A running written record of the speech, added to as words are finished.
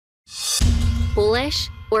Bullish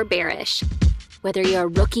or bearish, whether you're a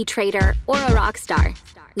rookie trader or a rock star,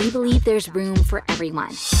 we believe there's room for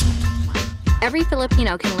everyone. Every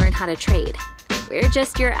Filipino can learn how to trade. We're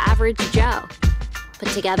just your average Joe.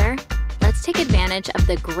 But together, let's take advantage of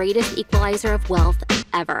the greatest equalizer of wealth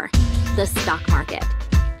ever, the stock market,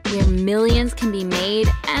 where millions can be made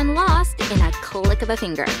and lost in a click of a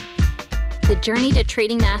finger. The journey to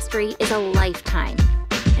trading mastery is a lifetime,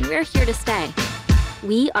 and we're here to stay.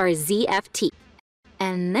 We are ZFT,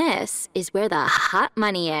 and this is where the hot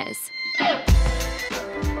money is.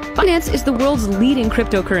 Binance is the world's leading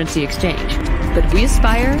cryptocurrency exchange, but we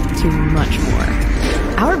aspire to much more.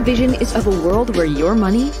 Our vision is of a world where your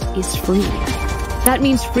money is free. That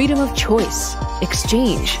means freedom of choice,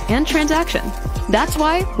 exchange, and transaction. That's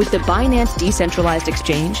why, with the Binance Decentralized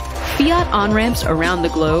Exchange, fiat on-ramps around the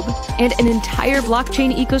globe, and an entire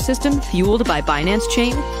blockchain ecosystem fueled by Binance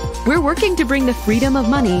Chain, we're working to bring the freedom of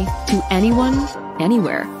money to anyone,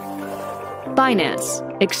 anywhere. Binance.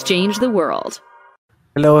 Exchange the world.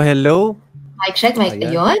 Hello, hello. Mic check, mic.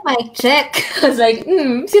 Ayan. Ayun, mic check. I was like,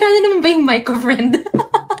 sira na naman ba yung mic ko, friend?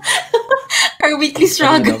 Our weekly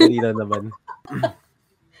struggle. Kanina naman.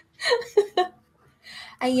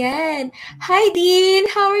 Ayan. Hi, Dean.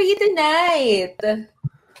 How are you tonight?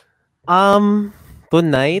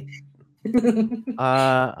 Tonight,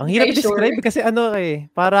 ang hirap Are you i-describe sure? kasi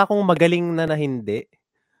para akong magaling na hindi.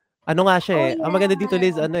 Ano nga siya Oh, Ang maganda yeah. dito,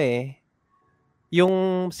 Liz,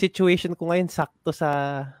 yung situation ko ngayon sakto sa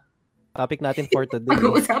topic natin for today.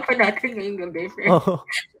 Pag-uusapan natin ngayong gabi, friend. Oh.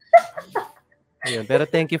 Ayun, pero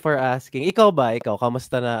thank you for asking. Ikaw,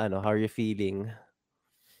 kamusta na how are you feeling?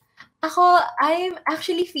 Ako, I'm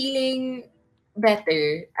actually feeling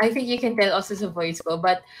better. I think you can tell also sa voice ko,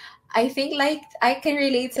 but I think like I can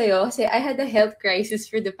relate sa'yo kasi I had a health crisis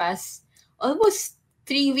for the past almost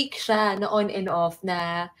 3 weeks siya na on and off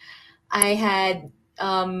na I had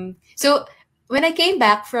so when I came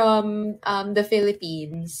back from the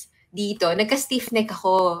Philippines dito, nagka-stiff neck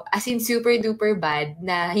ako. As in, super duper bad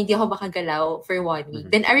na hindi ako makagalaw for 1 week.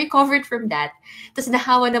 Then, I recovered from that. Tapos,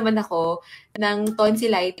 nahawa naman ako ng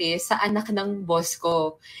tonsillitis sa anak ng boss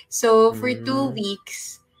ko. So, for 2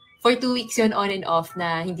 weeks, yun on and off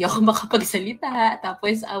na hindi ako makapagsalita.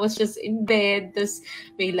 Tapos, I was just in bed. Tapos,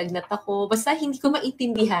 may lagnat ako. Basta, hindi ko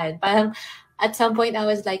maintindihan. Parang, at some point, I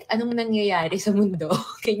was like, anong nangyayari sa mundo?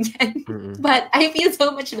 Ganyan. But I feel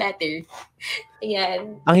so much better.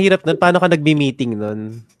 Ayan. Ang hirap nun. Paano ka nagbi-meeting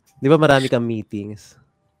nun? Di ba marami kang meetings?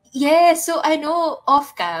 Yes. So,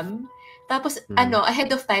 off-cam. Tapos,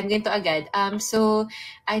 ahead of time, ganito agad. So,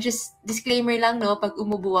 I just, disclaimer lang, no, pag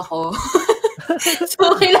umubo ako.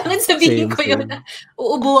 So, kailangan sabihin ko yun na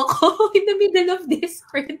uubo ako in the middle of this,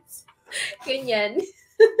 friends. Ganyan.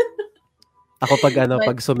 Ako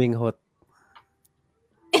pag suminghot.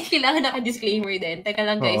 Kailangan naka-disclaimer din. Teka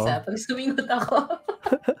lang guys, pag sumingot ako.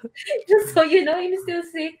 Just so you know, I'm still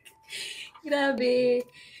sick. Grabe.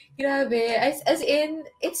 As in,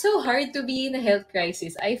 it's so hard to be in a health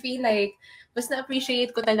crisis. I feel like, mas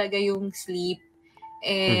na-appreciate ko talaga yung sleep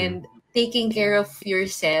and taking care of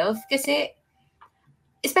yourself. Kasi,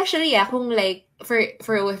 especially kung like, for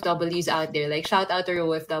OFWs out there, like, shout out to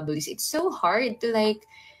OFWs, it's so hard to like,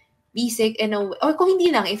 be sick or kung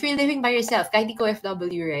hindi lang, if you're living by yourself, kahit ikaw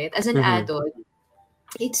OFW, right? As an adult,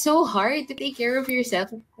 it's so hard to take care of yourself.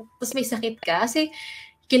 Tapos may sakit ka kasi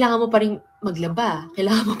kailangan mo pa rin maglaba,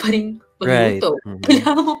 kailangan mo pa rin magluto,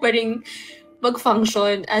 kailangan mo pa rin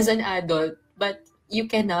mag-function as an adult, but you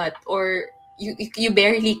cannot or you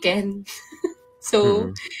barely can.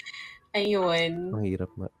 So, ayun. Ang hirap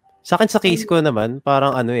nga. Sa akin, sa case ko naman,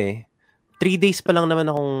 parang 3 days pa lang naman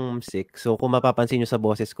akong sick. So, kung mapapansin nyo sa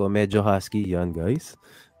boses ko, medyo husky yan, guys.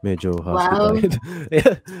 Medyo husky Wow.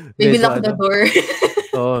 tayo. Baby lock the door.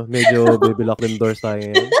 Medyo baby lock the doors tayo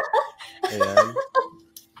yan. Ayan.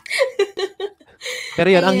 Pero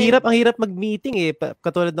yun, ang hirap mag-meeting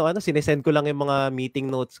Katulad ng sinesend ko lang yung mga meeting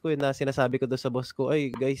notes ko na sinasabi ko doon sa boss ko, ay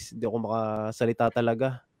guys, hindi ako makasalita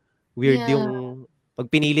talaga. Weird yung, pag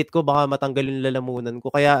pinilit ko, baka matanggal yung lalamunan ko.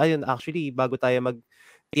 Kaya ayun, actually, bago tayo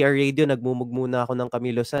TR Radio, nagmumug muna ako ng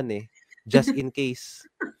Kamilosan just in case.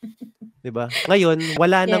 'Di ba? Ngayon,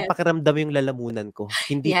 wala nang pakiramdam yung lalamunan ko.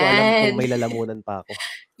 Hindi ko alam kung may lalamunan pa ako.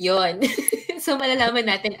 Yon. So, malalaman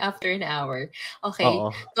natin after an hour. Okay.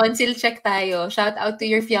 Oo. Tonsil check tayo. Shout out to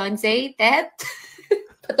your fiancé, Tet.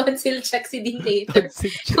 Pa-tonsil check si Dean later.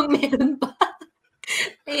 Kung meron pa.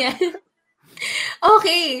 Ayan.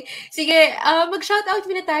 Okay. Sige, mag-shoutout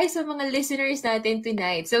muna tayo sa mga listeners natin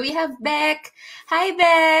tonight. So, we have Beck. Hi,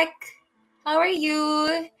 Beck. How are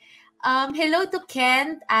you? Hello to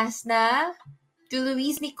Kent, Asna, to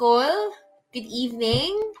Louise Nicole. Good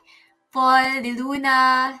evening. Paul, De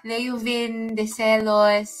Luna, Leovin, De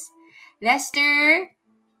Celos, Lester,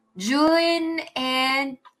 June,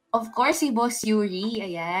 and of course, si Boss Yuri.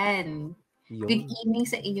 Ayan. Good Yun. evening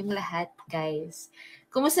sa inyong lahat, guys.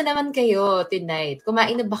 Kumusta naman kayo tonight?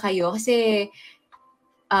 Kumain na ba kayo? Kasi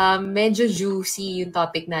medyo juicy yung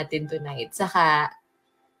topic natin tonight. Saka,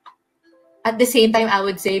 at the same time, I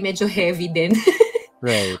would say medyo heavy din.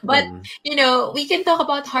 Right. But, you know, we can talk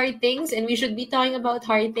about hard things and we should be talking about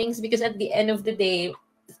hard things because at the end of the day,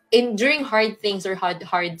 during hard things or hard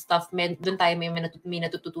stuff, doon tayo may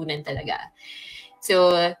natututunan talaga.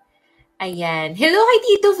 So, ayan. Hello kay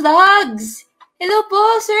Tito Vlogs! Hello po,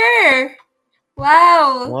 sir!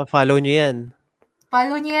 Wow! Follow nyo yan.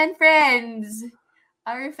 Follow niyo yan, friends!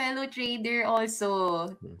 Our fellow trader also.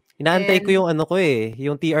 Inaantay ko yung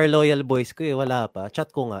yung TR Loyal Boys ko wala pa. Chat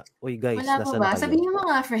ko nga. Uy guys, wala pa ba? Sabihin mo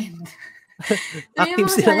nga, friend. Active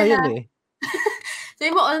sila ngayon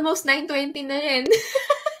Sabihin mo, almost 9:20 na rin.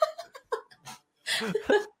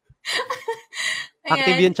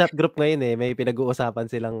 Active yung chat group ngayon May pinag-uusapan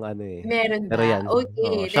silang Meron ba? Pero yan.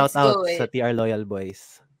 Okay, shout out go. sa TR Loyal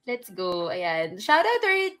Boys. Let's go. Ayan. Shout out to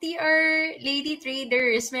our TR Lady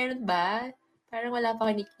Traders. Meron ba? Parang wala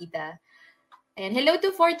pa nakikita. Ayan. Hello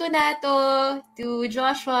to Fortunato, to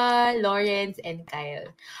Joshua, Lawrence, and Kyle.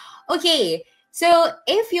 Okay. So,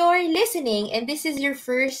 if you're listening and this is your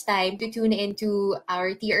first time to tune into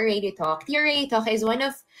our TR Radio Talk is one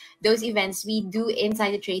of those events we do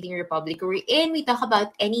inside the Trading Republic. We talk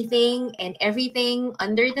about anything and everything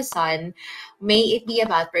under the sun. May it be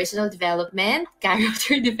about personal development,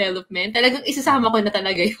 character development. Talagang isasama ko na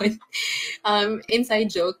talaga yun.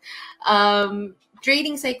 Inside joke.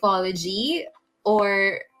 Trading psychology,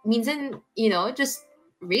 or minsan, just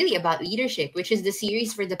really about leadership, which is the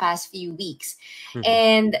series for the past few weeks. Mm-hmm.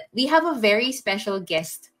 And we have a very special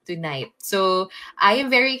guest tonight. So I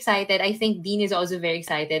am very excited. I think Dean is also very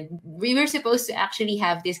excited. We were supposed to actually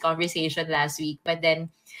have this conversation last week, but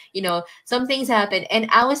then, some things happened. And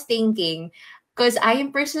I was thinking, because I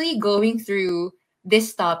am personally going through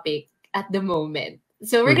this topic at the moment.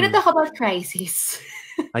 So we're going to talk about crisis.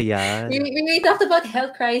 Ayan. We talked about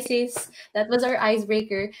health crisis. That was our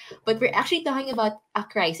icebreaker. But we're actually talking about a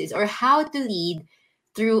crisis or how to lead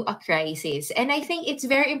through a crisis. And I think it's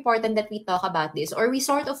very important that we talk about this, or we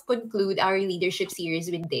sort of conclude our leadership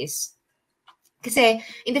series with this. Kasi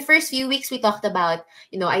in the first few weeks, we talked about,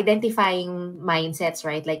 identifying mindsets,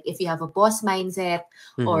 right? Like if you have a boss mindset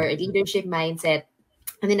or a leadership mindset.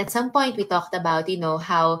 And then at some point, we talked about,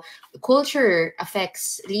 how culture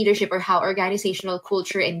affects leadership, or how organizational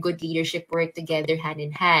culture and good leadership work together hand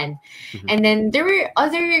in hand. Mm-hmm. And then there were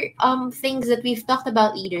other things that we've talked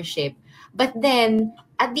about leadership. But then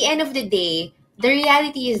at the end of the day, the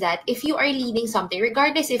reality is that if you are leading something,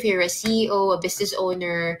 regardless if you're a CEO, a business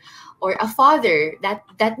owner, or a father,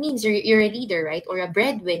 that means you're a leader, right? Or a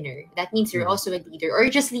breadwinner, that means you're also a leader, or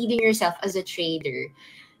just leading yourself as a trader.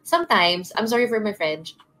 Sometimes, I'm sorry for my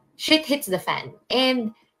French, shit hits the fan.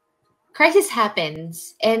 And crisis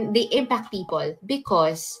happens and they impact people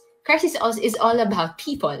because crisis is all about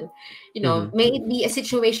people. May it be a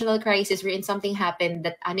situational crisis wherein something happened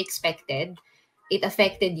that unexpected, it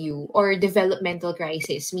affected you, or developmental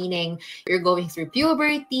crisis, meaning you're going through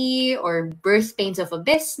puberty or birth pains of a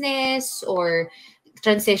business, or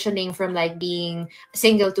transitioning from like being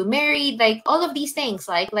single to married, like all of these things,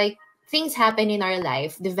 like things happen in our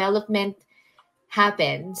life, development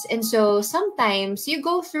happens. And so sometimes you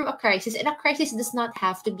go through a crisis, and a crisis does not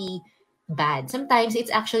have to be bad. Sometimes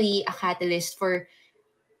it's actually a catalyst for,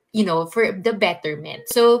 for the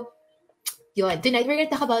betterment. So, tonight we're going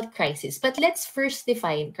to talk about crisis. But let's first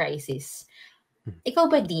define crisis.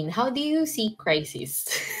 Ikaw ba, Dean? How do you see crisis?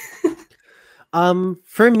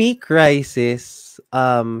 For me, crisis,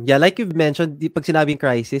 like you've mentioned, pag sinabing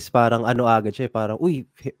crisis, parang agad siya, parang, uy,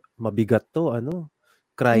 mabigat to,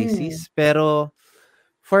 crisis. Pero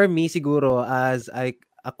for me siguro, as a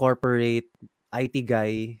corporate IT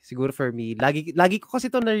guy, siguro for me, lagi ko kasi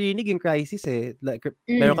ito narinig yung crisis like,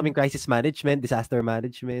 meron kaming crisis management, disaster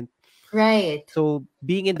management. Right. So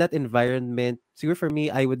being in that environment, siguro for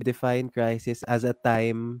me, I would define crisis as a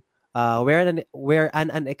time where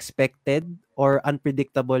an unexpected or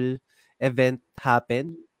unpredictable event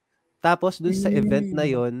happened. Tapos dun sa event na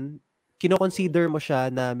yon, kino-consider mo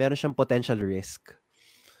siya na meron siyang potential risk.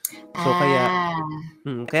 So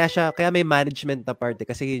kaya may management na part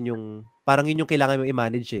kasi yun yung kailangan mo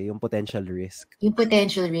i-manage yung potential risk. Yung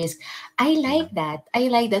potential risk. I like that.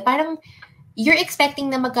 Parang you're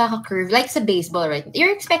expecting na magkaka-curve, like sa baseball, right?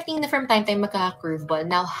 You're expecting na from time to time magkaka-curveball.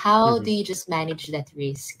 Now, how do you just manage that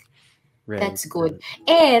risk? Right. That's good.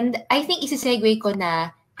 And I think isa-segue ko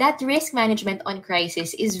na that risk management on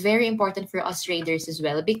crisis is very important for us traders as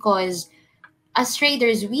well, because as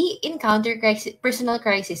traders, we encounter personal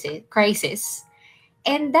crisis,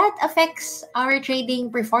 and that affects our trading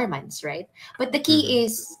performance, right? But the key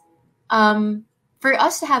is for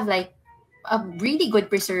us to have like a really good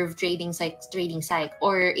preserved trading psych,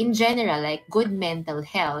 or in general, like good mental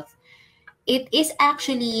health. It is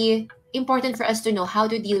actually important for us to know how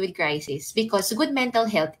to deal with crisis, because good mental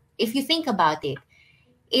health, if you think about it,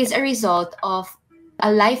 is a result of a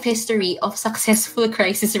life history of successful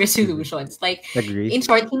crisis resolutions. Like, Agree. in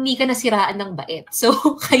short, hindi ka nasiraan ng bait. So,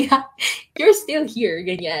 kaya you're still here,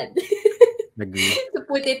 ganyan. Agree. To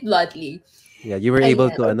put it bluntly. Yeah, you were able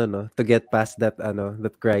Ayan. to to get past that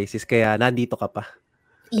that crisis, kaya nandito ka pa.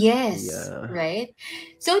 Yes, Yeah. right?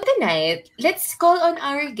 So tonight, let's call on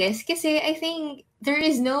our guest, kasi I think there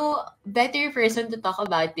is no better person to talk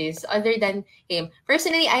about this other than him.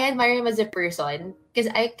 Personally, I admire him as a person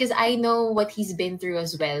because I know what he's been through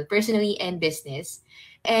as well, personally and business.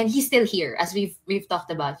 And he's still here, as we've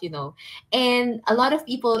talked about, And a lot of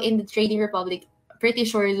people in the Trading Republic, pretty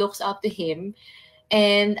sure, looks up to him.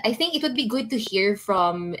 And I think it would be good to hear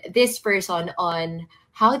from this person on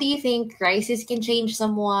how do you think crisis can change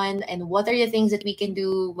someone, and what are the things that we can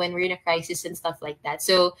do when we're in a crisis and stuff like that.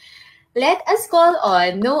 So let us call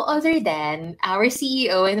on no other than our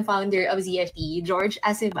CEO and founder of ZFT, George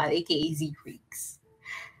Acebal, aka Z Freaks.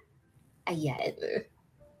 Ayan.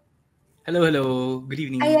 Hello. Good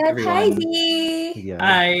evening, Ayan, everyone. hi Z! Yeah.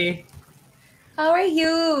 Hi. How are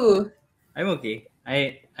you? I'm okay.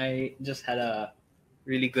 I just had a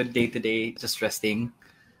really good day today, just resting.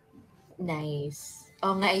 Nice.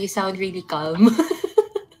 Oh nga, you sound really calm.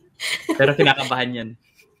 Pero kinakabahan yan.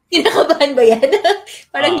 Kinakabahan ba yan?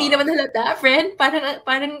 Parang hindi naman halata, friend.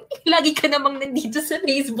 Parang lagi ka namang nandito sa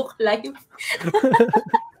Facebook Live.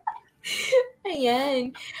 Ayan.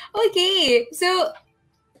 Okay. So,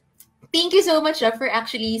 thank you so much for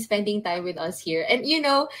actually spending time with us here. And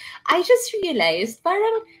I just realized,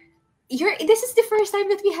 parang, this is the first time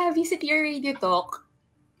that we have you sit here radio talk.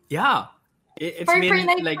 Yeah. It's For been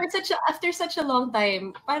after such a long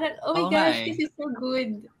time. Parang, oh my gosh, this is so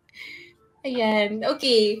good. Ayan.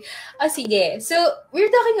 Okay. Sige. So,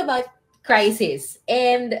 we're talking about crisis.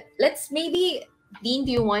 And let's maybe, Dean,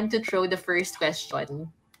 do you want to throw the first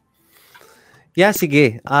question? Yeah,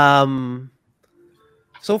 sige.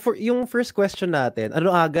 So for yung first question natin,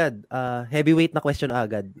 agad? Heavyweight na question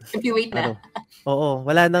agad. Heavyweight na. Oo,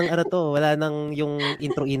 wala nang yung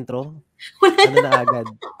intro. Wala na agad.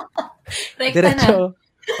 Rekta Diretso.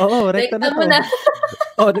 na. Oo, rekta na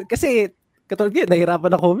to. Kasi katulad yun,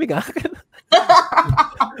 nahirapan ako huminga.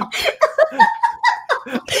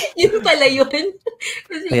 Yun pala yun.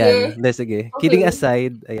 Sige. Ayan, sige. Okay. Kidding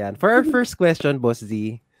aside, ayan. For our first question, Boss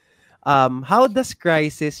Z, how does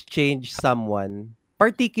crisis change someone,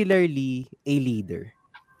 particularly a leader?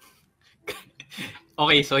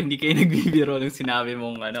 Okay, so hindi kayo nagbibiro nung sinabi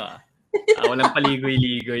mong walang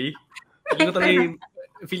paligoy-ligoy.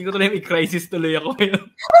 Feeling ko tuloy may crisis tuloy ako ngayon.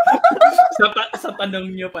 sa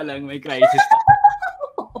tanong nyo pa lang, may crisis.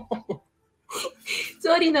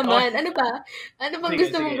 Sorry naman. Ano ba? Ano bang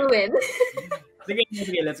gusto mong gawin?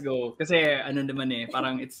 Sige, let's go. Kasi naman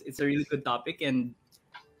parang it's a really good topic, and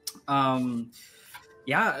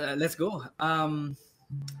let's go.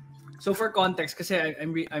 So for context, kasi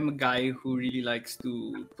I'm a guy who really likes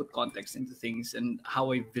to put context into things and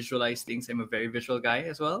how I visualize things. I'm a very visual guy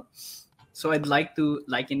as well. So I'd like to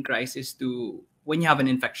liken crisis to when you have an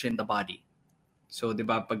infection in the body. So, di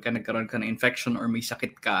ba, pagka nagkaroon ka ng infection or may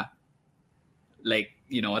sakit ka, like,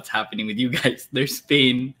 what's happening with you guys, there's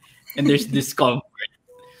pain and there's discomfort.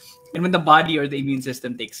 And when the body or the immune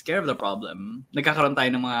system takes care of the problem, nagkakaroon tayo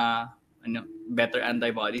ng mga better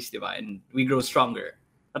antibodies, di ba? And we grow stronger.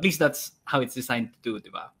 At least that's how it's designed to do, di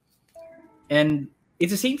ba? And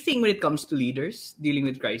it's the same thing when it comes to leaders dealing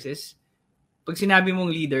with crisis. Pag sinabi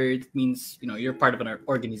mong leader, it means, you're part of an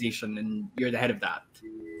organization and you're the head of that.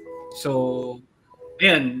 So,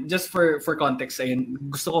 ayan, just for context, ayan,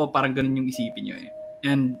 gusto ko parang ganun yung isipin nyo .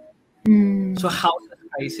 And so how does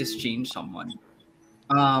crisis change someone?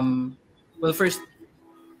 Well, first,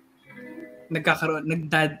 nagkakaroon ng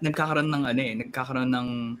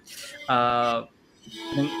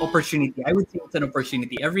opportunity. I would say it's an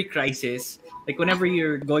opportunity. Every crisis, like whenever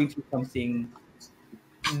you're going through something,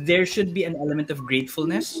 there should be an element of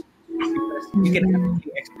gratefulness, because you can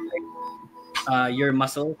actually exercise your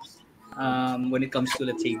muscles when it comes to,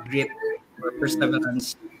 let's say, grit or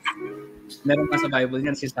perseverance. Meron pa sa Bible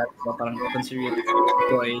yan, sinasabi ko, parang consider it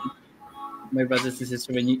joy, my brothers and sisters,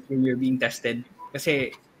 when you're being tested.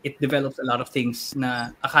 Kasi it develops a lot of things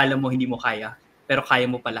na akala mo hindi mo kaya, pero kaya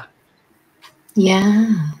mo pala.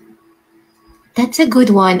 Yeah. That's a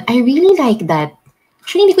good one. I really like that.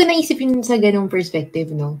 Actually, hindi ko naisip yun sa ganong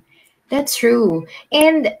perspective, no? That's true.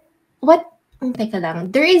 And what teka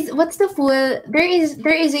lang. The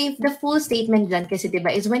full statement dyan kasi,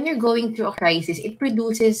 diba, is when you're going through a crisis, it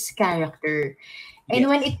produces character.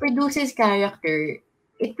 And when it produces character,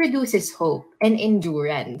 it produces hope and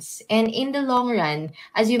endurance. And in the long run,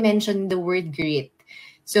 as you mentioned, the word grit.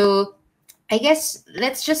 So, I guess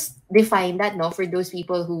let's just define that, no, for those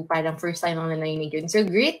people who parang first time lang narinig yun. So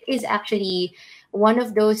grit is actually one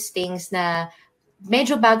of those things na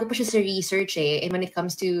medyo bago pa siya sa research and when it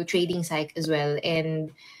comes to trading psych as well.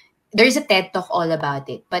 And there's a TED talk all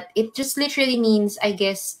about it. But it just literally means, I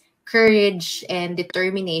guess, courage and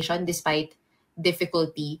determination despite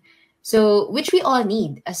difficulty. So, which we all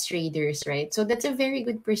need as traders, right? So that's a very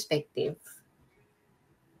good perspective.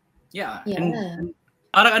 Yeah. Yeah. And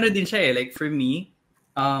parang din siya like for me,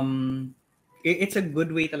 it's a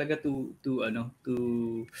good way talaga to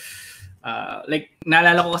like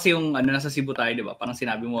naalala ko kasi yung nasa Cebu tayo, di ba? Parang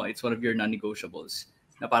sinabi mo, it's one of your non-negotiables.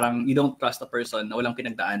 Na parang you don't trust a person na walang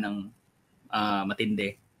pinagdaan ng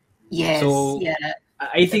matindi. Yes. So, yeah.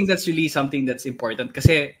 I think that's really something that's important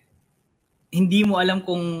kasi hindi mo alam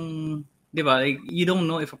kung, di ba? Like, you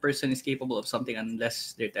don't know if a person is capable of something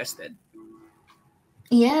unless they're tested.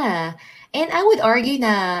 Yeah. And I would argue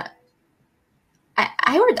na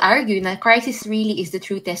crisis really is the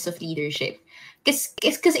true test of leadership.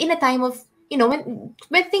 Because in a time of,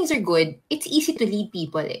 when things are good, it's easy to lead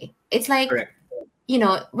people. It's like, Correct.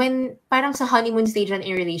 When parang sa honeymoon stage in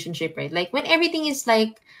a relationship, right? Like when everything is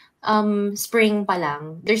like spring pa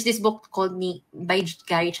lang, there's this book called by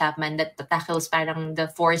Gary Chapman that tackles parang the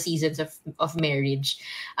 4 seasons of marriage.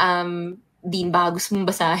 Din ba gusto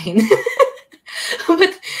mong basahin?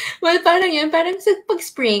 But parang sa pag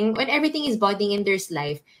spring, when everything is budding and there's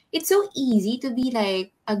life, it's so easy to be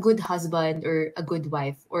like a good husband or a good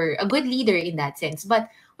wife or a good leader in that sense. But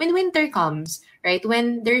when winter comes, right,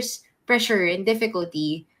 when there's pressure and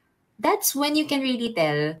difficulty, that's when you can really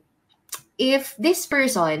tell if this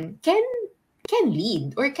person can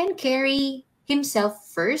lead or can carry himself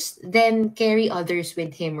first, then carry others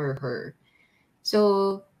with him or her.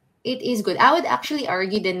 So it is good. I would actually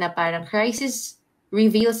argue then na parang crisis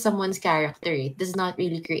reveals someone's character. It does not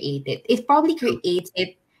really create it. It probably creates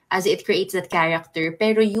it as it creates that character,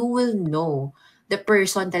 pero you will know the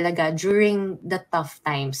person talaga during the tough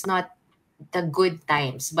times, not the good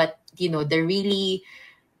times, but the really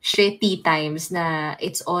shitty times na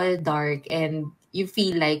it's all dark and you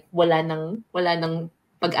feel like wala nang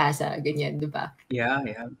pag-asa, ganyan, diba? Yeah.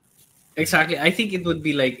 Exactly. I think it would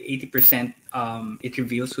be like 80% it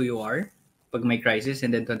reveals who you are pag may crisis,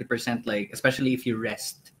 and then 20% like, especially if you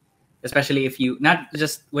rest. Especially if you, not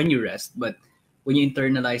just when you rest, but when you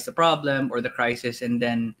internalize the problem or the crisis and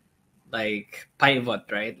then like pivot,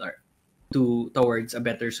 right? Or towards a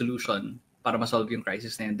better solution para ma-solve yung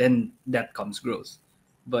crisis na yun, then that comes growth.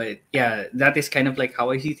 But yeah, that is kind of like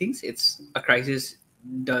how I see things. It's a crisis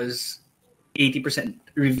does 80%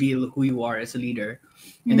 reveal who you are as a leader,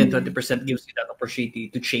 and then 20% gives you that opportunity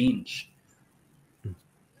to change.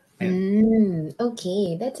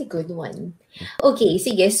 Okay, that's a good one. Okay,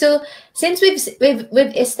 sige. So since we've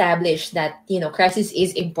established that crisis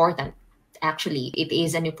is important, actually it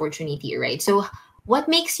is an opportunity, right? So what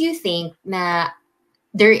makes you think na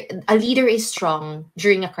a leader is strong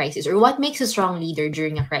during a crisis, or what makes a strong leader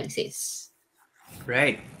during a crisis?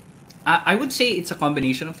 Right. I would say it's a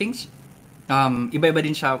combination of things. Iba-iba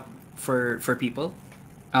din siya for people.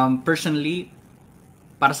 Personally,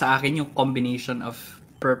 para sa akin yung combination of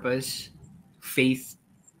purpose, faith,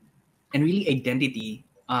 and really identity,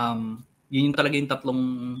 yun yung talaga yung tatlong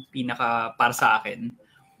pinaka para sa akin.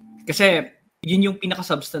 Kasi yun yung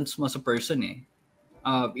pinaka-substance mo sa person eh.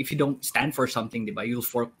 If you don't stand for something, diba, you'll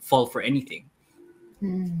fall for anything.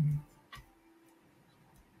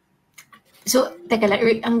 So, teka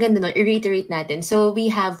lang, ang ganda nun, i-reiterate natin. So,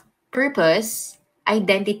 we have purpose,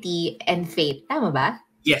 identity, and faith. Tama ba?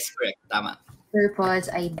 Yes, correct. Tama. Purpose,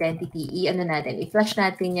 identity, i-flash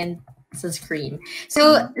natin yan sa screen.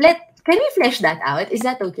 So, can we flesh that out? Is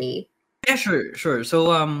that okay? Yeah, sure.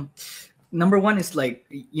 So, number one is like,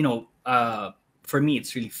 for me,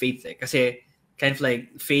 it's really faith. Kasi kind of like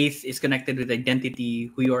faith is connected with identity,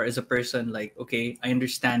 who you are as a person. Like, okay, I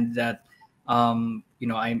understand that, I'm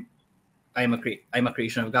a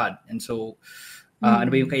creation of God. And so, ano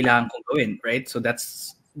ba yung kailangan kong gawin, right? So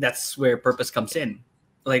that's where purpose comes in.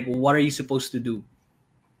 Like, what are you supposed to do?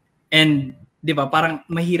 And, di ba, parang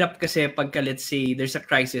mahirap kasi pagka, let's say, there's a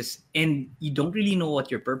crisis and you don't really know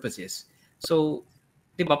what your purpose is. So,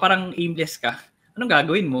 di ba, parang aimless ka. anong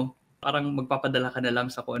gagawin mo? Parang magpapadala ka na lang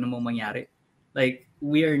sa kung ano mong mangyari. Like,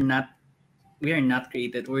 we are not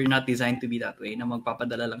created, we're not designed to be that way, na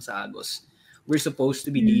magpapadala lang sa agos. We're supposed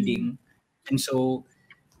to be leading. And so,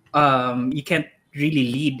 you can't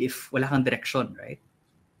really lead if wala kang direction, right?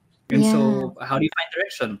 And so, how do you find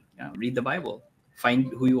direction? Read the Bible. Find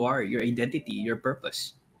who you are, your identity, your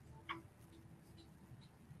purpose.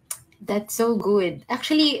 That's so good.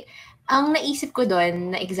 Actually, ang naisip ko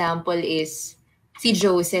doon na example is si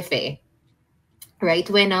Joseph eh. Right?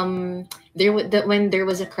 When when there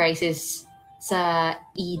was a crisis sa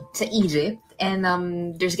Egypt, and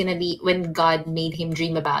there's gonna be when God made him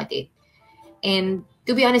dream about it. And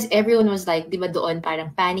to be honest, everyone was like, di ba doon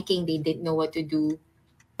parang panicking, they didn't know what to do.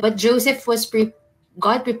 But Joseph was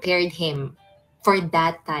God prepared him for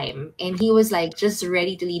that time, and he was like just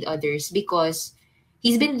ready to lead others because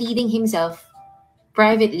he's been leading himself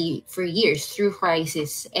privately for years through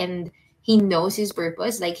crisis, and he knows his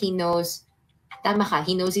purpose. Like he knows, tama ka,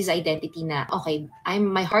 he knows his identity na, okay,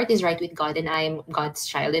 my heart is right with God and I'm God's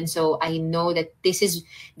child. And so I know that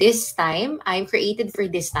this time, I'm created for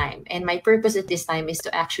this time. And my purpose at this time is to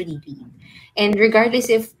actually lead. And regardless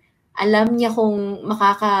if alam niya kung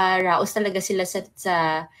makakaraos talaga sila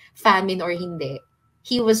sa famine or hindi,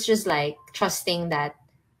 he was just like trusting that,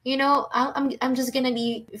 I'm just gonna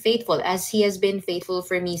be faithful as he has been faithful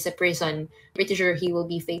for me sa prison. Pretty sure he will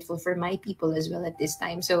be faithful for my people as well at this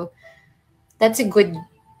time. So that's a good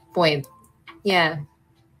point. Yeah.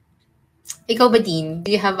 Ikaw ba, Dean? Do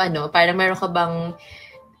you have parang meron ka bang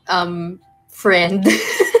friend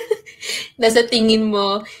na sa tingin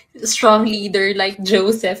mo strong leader like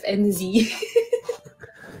Joseph and Z?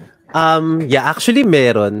 Yeah, actually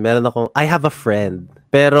meron akong, I have a friend.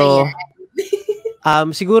 Pero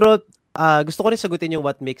siguro gusto ko rin sagutin yung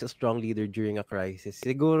what makes a strong leader during a crisis.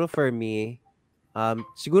 Siguro for me,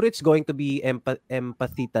 siguro it's going to be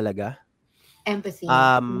empathy talaga. Empathy.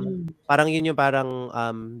 Parang yun yung parang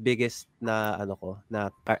biggest na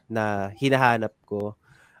na hinahanap ko.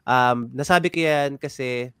 Nasabi ko yan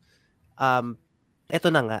kasi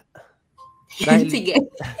eto na nga. Dahil sige.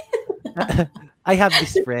 I have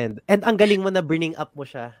this friend and ang galing mo na bringing up mo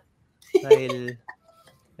siya. Dahil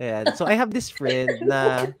ayan. So I have this friend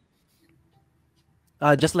na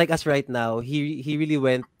just like us right now, he really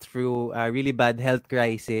went through a really bad health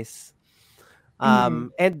crisis.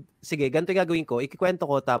 And sige, ganito gagawin ko. Ikikwento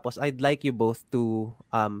ko tapos I'd like you both to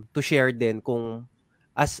share din kung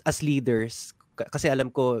as leaders, kasi alam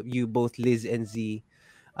ko you both, Liz and Z,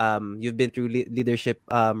 you've been through leadership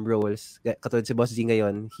roles. Katulad si Boss Z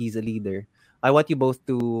ngayon, he's a leader. I want you both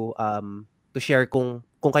to share kung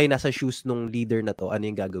kayo nasa shoes nung leader na to, ano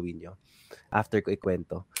yung gagawin nyo after ko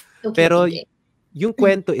ikwento. Okay, Pero sige. yung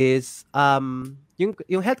kwento is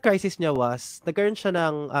yung health crisis niya was nagkaroon siya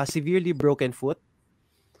ng severely broken foot.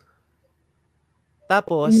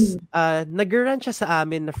 Tapos nag-run siya sa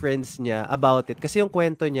amin na friends niya about it kasi yung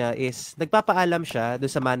kwento niya is nagpapaalam siya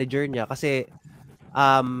doon sa manager niya kasi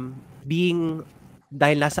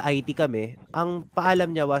dahil nasa IT kami, ang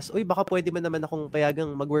paalam niya was, uy, baka pwede man naman akong payagang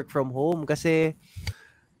mag-work from home kasi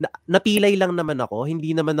napilay lang naman ako,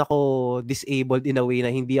 hindi naman ako disabled in a way na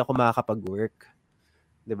hindi ako makakapag-work.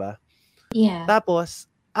 'Di ba? Yeah. Tapos,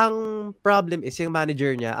 ang problem is yung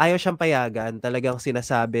manager niya, ayaw siyang payagan, talagang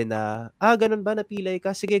sinasabi na, ganun ba, napilay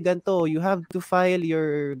ka? Sige, ganto, you have to file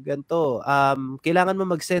your ganto. Kailangan mo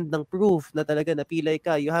mag-send ng proof na talaga napilay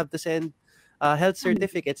ka. You have to send health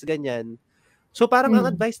certificates, ganyan. So parang ang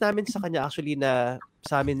advice namin sa kanya actually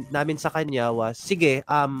namin sa kanya was, sige,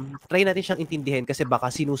 try natin siyang intindihin kasi baka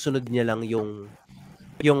sinusunod niya lang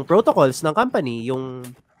yung protocols ng company, yung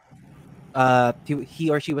he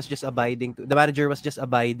or she was just the manager was just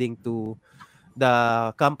abiding to the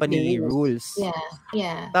company rules.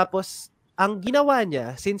 Yeah. Tapos ang ginawa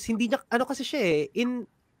niya, since hindi niya kasi siya in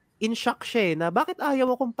shock siya na bakit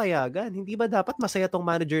ayaw akong payagan? Hindi ba dapat masaya tong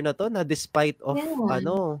manager na to na despite of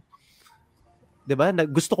 'di ba?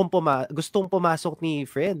 Gustong pumasok ni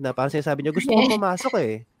friend na parang sinasabi niya gusto kong pumasok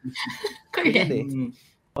eh. Correct.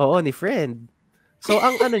 Oo, ni friend. So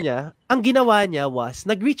ang ginawa niya was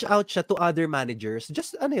nag-reach out siya to other managers.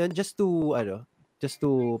 Just to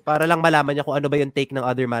para lang malaman niya kung ano ba yung take ng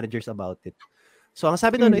other managers about it. So ang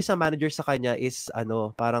sabi ng isang manager sa kanya is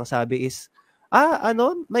parang sabi is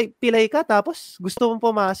may pilay ka tapos gusto mong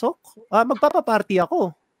pumasok? Magpapaparty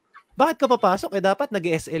ako. Bakit ka papasok? Dapat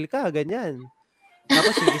nag-SL ka, ganyan.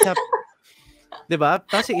 Tapos yung isa, 'di ba?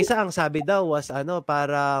 Tapos yung isa ang sabi daw was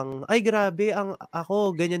parang ay grabe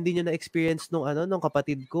ako ganyan din yung na-experience nung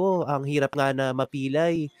kapatid ko. Ang hirap nga na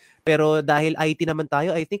mapilay. Pero dahil IT naman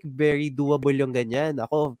tayo, I think very doable yung ganyan.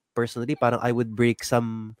 Ako personally parang I would break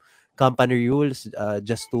some company rules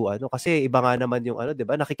just to kasi iba nga naman yung 'di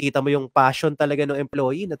ba? Nakikita mo yung passion talaga ng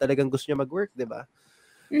employee na talagang gusto niya mag-work, 'di ba?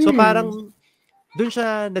 So parang doon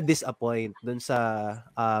siya na-disappoint doon sa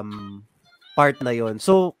part na yon.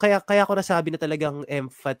 So kaya ko nasabi na talagang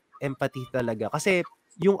empathy talaga kasi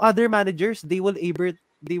yung other managers they were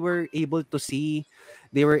able to see,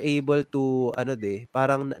 they were able to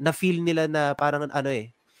parang na-feel nila na parang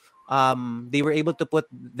they were able to put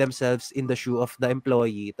themselves in the shoe of the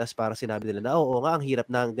employee. Tas parang sinabi nila na oo nga ang hirap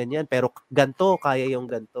na ganyan pero ganto kaya yung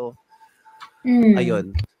ganto.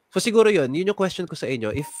 Ayun. So siguro yun yung question ko sa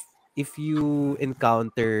inyo, if you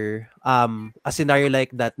encounter a scenario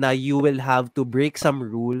like that na you will have to break some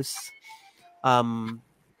rules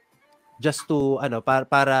just to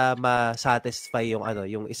para ma-satisfy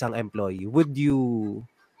yung isang employee, would you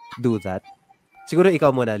do that? Siguro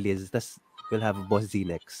ikaw muna, Liz, tas we'll have Boss Z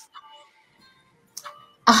next.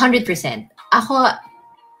 100%. Ako,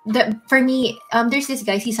 for me, there's this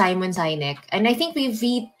guy, si Simon Sinek, and I think we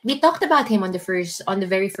talked about him on the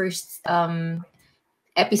very first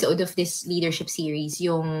episode of this leadership series,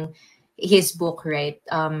 yung his book, right?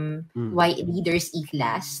 Why Leaders Eat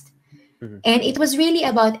Last. And it was really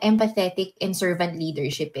about empathetic and servant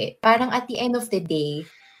leadership. Parang at the end of the day,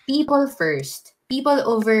 people first, people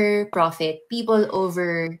over profit, people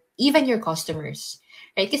over even your customers,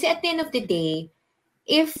 right? Kasi at the end of the day,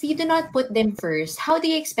 if you do not put them first, how do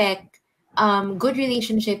you expect good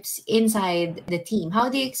relationships inside the team? How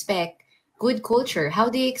do you expect good culture?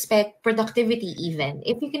 How do you expect productivity even?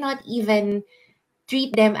 If you cannot even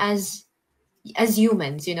treat them as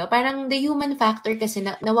humans, parang the human factor kasi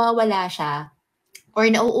nawawala siya or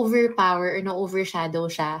na-overpower or na-overshadow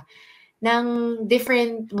siya ng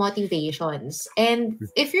different motivations. And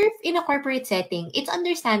if you're in a corporate setting, it's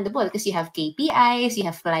understandable because you have KPIs, you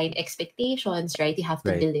have client expectations, right? You have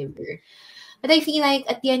to deliver. But I feel like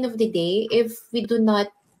at the end of the day, if we're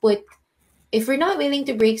not willing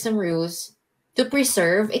to break some rules to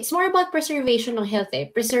preserve, it's more about preservation of health,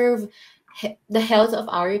 preserve the health of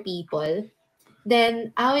our people,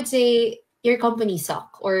 then I would say your company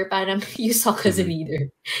suck or parang you suck as a leader.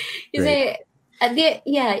 Kasi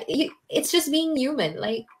it's just being human.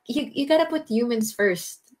 Like you gotta put humans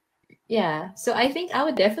first. Yeah. So I think I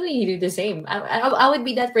would definitely do the same. I would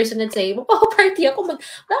be that person that say, party ako,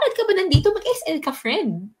 bakit ka ba nandito? Mag-SL ka,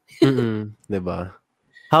 friend. Diba?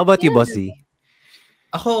 How about you, Bossy?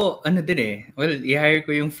 Ako, well, i-hire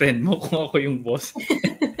ko yung friend mo kung ako yung boss.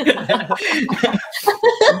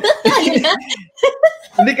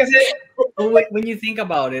 Hindi kasi, when you think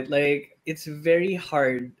about it, like, it's very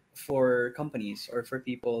hard for companies or for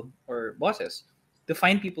people or bosses to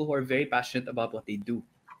find people who are very passionate about what they do.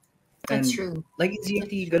 That's true. Like in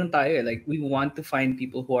GMT, ganun tayo. Like we want to find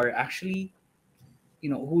people who are actually,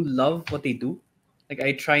 who love what they do. Like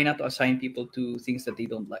I try not to assign people to things that they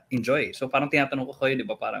don't enjoy. So parang tinatanong ko kayo, di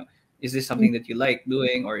ba? Parang, is this something that you like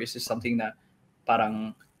doing, or is this something that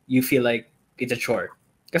parang you feel like it's a chore?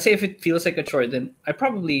 Kasi if it feels like a chore, then I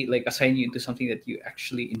probably like assign you to something that you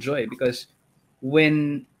actually enjoy. Because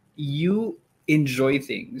when you enjoy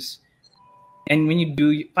things, and when you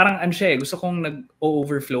do, parang gusto kong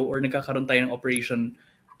nag-overflow or nagkakaroon tayo ng operation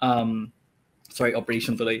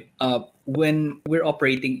tuloy. When we're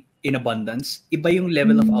operating in abundance, iba yung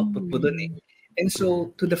level of output mo dun eh. And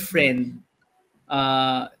so, to the friend,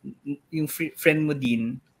 yung friend mo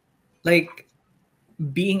din, like,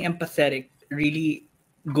 being empathetic really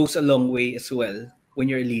goes a long way as well when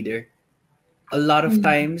you're a leader. A lot of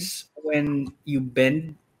times, when you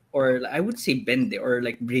bend, or I would say bend or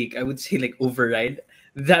like break, I would say like override.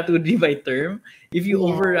 That would be my term. If you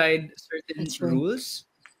override certain rules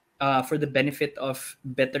for the benefit of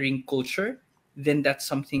bettering culture, then that's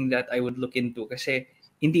something that I would look into. Kasi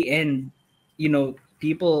in the end,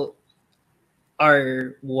 people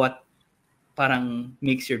are what parang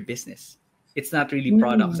makes your business. It's not really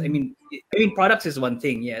products. I mean, products is one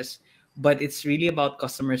thing, yes, but it's really about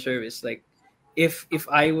customer service. Like if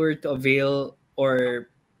I were to avail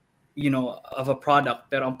or of a product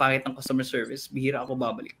pero ang pangit ng customer service, bihira ako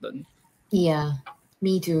babalik doon. Yeah,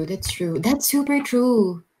 me too. That's true. That's super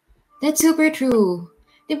true.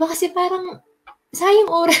 Diba kasi parang sayang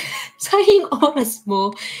oras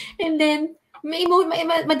mo, and then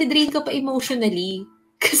madidrain ka pa emotionally.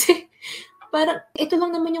 Kasi parang ito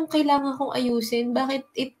lang naman yung kailangan kong ayusin. Bakit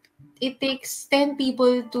it takes 10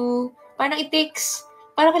 people to, parang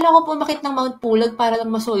kailangan ko pumakit ng Mount Pulag para lang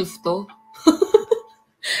ma-solve to.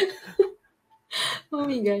 Oh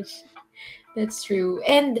my gosh. That's true.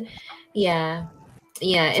 And yeah.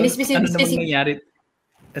 And so, ano naman nangyari?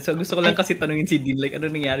 So gusto ko lang kasi tanungin si Dean, like ano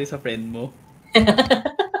nangyari sa friend mo?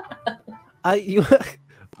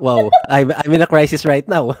 Wow, I'm in a crisis right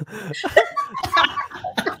now.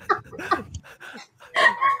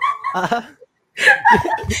 Ah,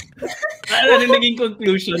 Ano naging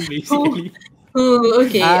conclusion, basically?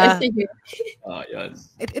 Okay. ah, Sige. Yun.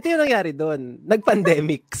 ito yung nangyari doon.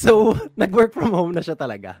 Nag-pandemic. So, nag-work from home na siya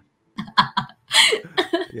talaga.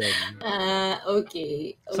 Yan.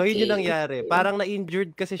 Okay. So, yun yung Okay. nangyari. Parang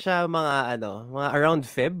na-injured kasi siya mga around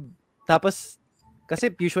Feb. Tapos, kasi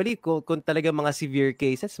usually, kung talaga mga severe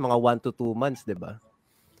cases, mga 1 to 2 months, di ba?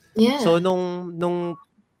 Yeah. So,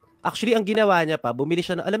 actually, ang ginawa niya pa, bumili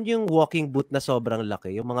siya alam niyo yung walking boot na sobrang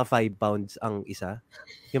laki, yung mga 5 pounds ang isa.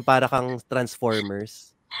 Yung para kang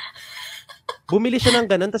Transformers. Bumili siya ng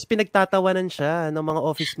ganun, tapos pinagtatawanan siya ng mga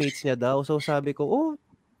office mates niya daw. So, sabi ko,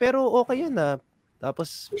 pero okay yun na.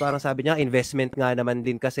 Tapos, parang sabi niya, investment nga naman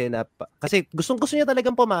din kasi kasi gusto niya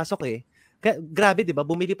talagang pumasok eh. Kaya, grabe, di ba?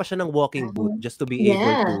 Bumili pa siya ng walking boot just to be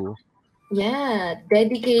able to... Yeah,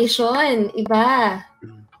 dedication, iba.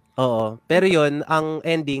 Oo. Pero yun, ang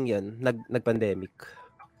ending yun, nag-pandemic.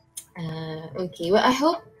 Okay. Well, I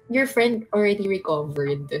hope your friend already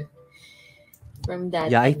recovered from that.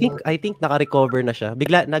 Yeah, I think naka-recover na siya.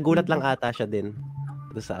 Bigla, nagulat lang ata siya din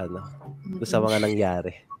doon sa mga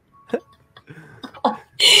nangyari.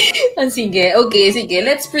 Sige. Okay, sige.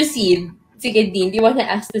 Let's proceed. Sige, Dean, do you want to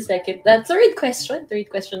ask the second? Third question. Third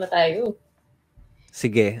question na tayo.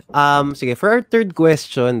 Sige. Sige, for our third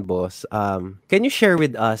question, boss, can you share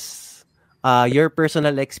with us your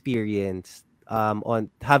personal experience on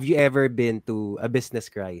have you ever been to a business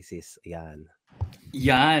crisis? Yan.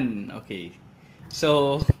 Okay.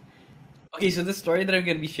 So the story that I'm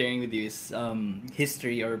going to be sharing with you is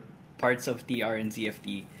history or parts of TR and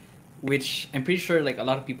ZFT, which I'm pretty sure like a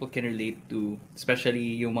lot of people can relate to,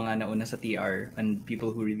 especially yung mga nauna sa TR and people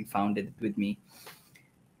who really founded with me.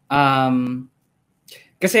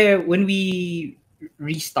 Kasi when we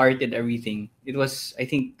restarted everything, it was, I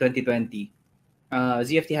think, 2020.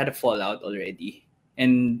 ZFT had a fallout already.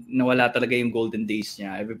 And nawala talaga yung golden days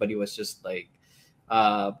niya. Everybody was just like,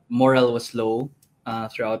 moral was low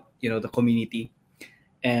throughout, the community.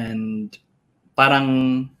 And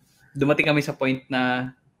parang dumating kami sa point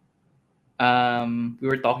na we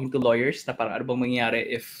were talking to lawyers na parang ano bang mangyayari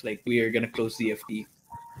if like we are gonna close ZFT.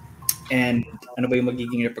 And ano ba yung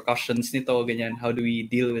magiging repercussions nito, ganyan, how do we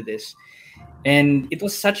deal with this? And it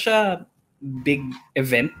was such a big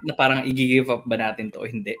event na parang i-give up ba natin to o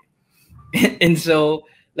hindi? And so,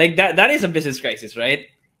 like, that is a business crisis, right?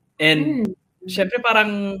 And syempre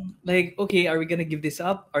parang, like, okay, are we gonna give this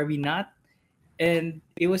up? Are we not? And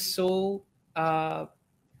it was so,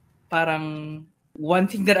 parang,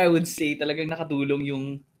 one thing that I would say, talagang nakatulong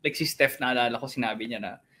yung, like si Steph, naalala ko, sinabi niya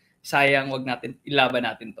na, sayang, wag natin, ilaban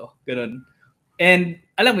natin to. Ganun. And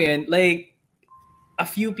alam mo yun, like, a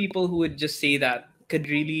few people who would just say that could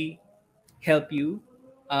really help you.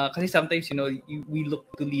 Kasi sometimes, we look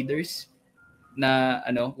to leaders na,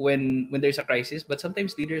 when there's a crisis, but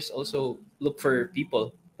sometimes leaders also look for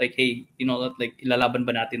people. Like, hey, like, ilalaban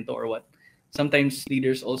ba natin to or what? Sometimes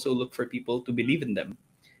leaders also look for people to believe in them.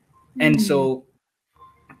 And so,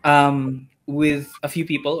 with a few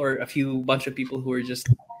people or bunch of people who are just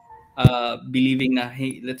believing na,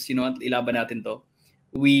 hey, let's, ilaban natin to.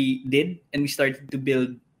 We did, and we started to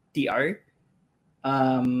build TR.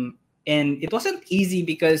 And it wasn't easy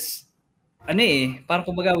because, parang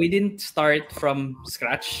kumbaga, we didn't start from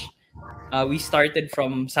scratch. We started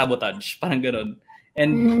from sabotage, parang ganun.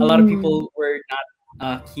 And a lot of people were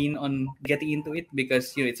not keen on getting into it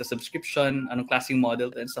because, it's a subscription, anong klaseng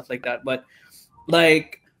model and stuff like that. But,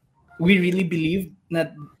 like, we really believed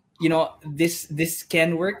that, this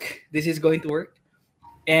can work. This is going to work.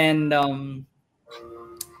 And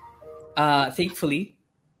thankfully,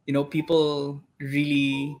 people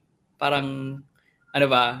really parang,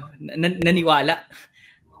 naniwala.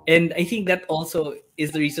 And I think that also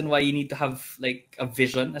is the reason why you need to have like a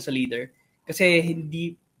vision as a leader. Kasi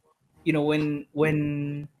hindi,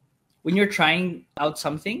 when you're trying out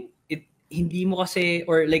something, hindi mo kasi,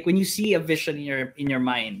 or like when you see a vision in your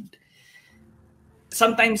mind,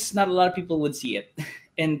 sometimes not a lot of people would see it,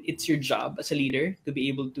 and it's your job as a leader to be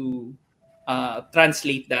able to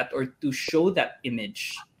translate that or to show that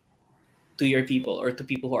image to your people or to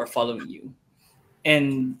people who are following you.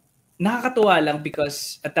 And nakakatuwa lang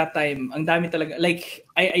because at that time, ang dami talaga, like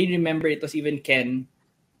I remember it was even Ken,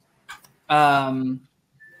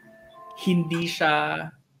 hindi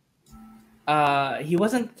siya, he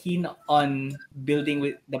wasn't keen on building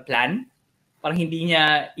with the plan. Parang hindi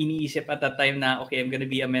niya iniisip at that time na, okay, I'm gonna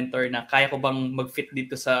be a mentor na kaya ko bang mag-fit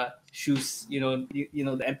dito sa shoes,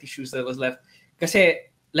 the empty shoes that was left. Kasi,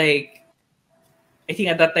 like, I think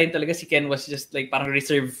at that time talaga si Ken was just like parang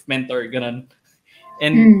reserve mentor, ganun.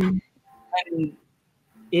 And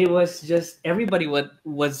it was just everybody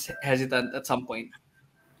was hesitant at some point.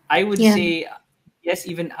 I would say, yes,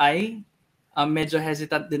 even I, medyo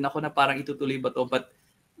hesitant din ako na parang itutuloy ba to, but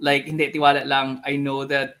like hindi, tiwala lang. I know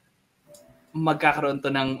that magkakaroon to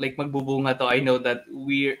ng like magbubunga to. I know that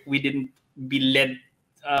we didn't be led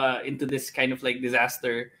into this kind of like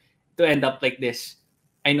disaster to end up like this.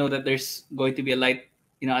 I know that there's going to be a light,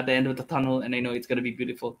 at the end of the tunnel, and I know it's going to be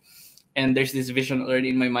beautiful. And there's this vision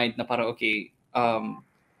already in my mind na parang okay,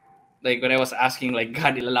 like when I was asking like,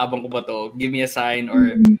 God, ilalaban ko ba to? Give me a sign,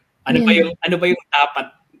 or ano ba yung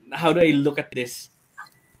dapat? How do I look at this?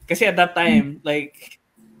 Kasi at that time, like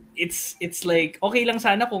it's like okay lang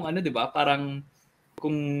sana kung ano, 'di ba? Parang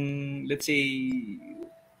kung let's say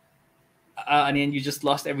you just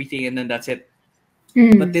lost everything and then that's it.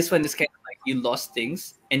 But this one is kind of like you lost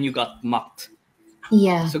things and you got mocked.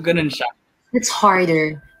 Yeah. So ganun siya. It's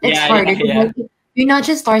harder. It's harder. Yeah. You're not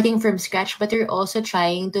just starting from scratch, but you're also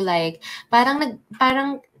trying to like parang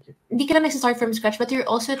hindi ka lang start from scratch, but you're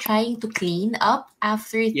also trying to clean up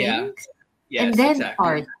after things. Yes, and then exactly.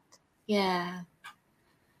 hard. Yeah.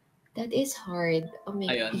 That is hard. Oh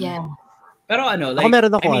my, yeah. Pero ano, like, ako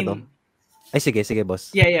meron ako Ay, sige,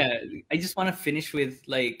 boss. Yeah. I just want to finish with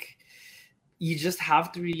like, you just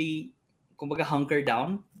have to really, kumbaga, hunker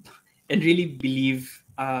down and really believe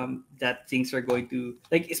that things are going to,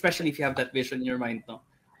 like, especially if you have that vision in your mind, no?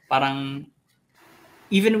 Parang,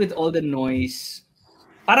 even with all the noise,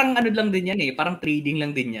 parang ano lang din yan eh, parang trading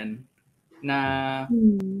lang din yan. Na,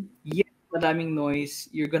 yes, madaming noise,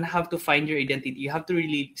 you're gonna have to find your identity. You have to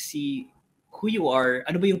really see who you are,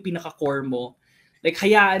 ano ba yung pinaka-core mo. Like,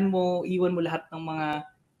 hayaan mo, iwan mo lahat ng mga,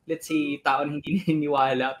 let's say, taon hindi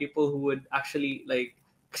naniniwala, people who would actually, like,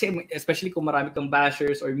 kasi especially kung marami kang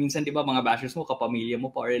bashers, or minsan, di ba, mga bashers mo, kapamilya mo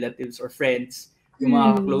pa, or relatives, or friends, yung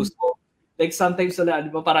mga close mo. Like, sometimes wala, di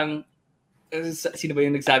ba, parang, sino ba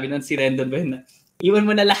yung nagsabi nun? Si Rendon ba yun? Iwan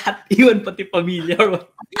mo na lahat, iwan pati pamilya.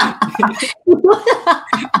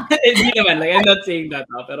 Hindi naman, like, I'm not saying that,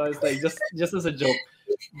 pero it's like, just as a joke.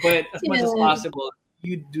 But as much as possible,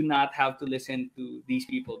 you do not have to listen to these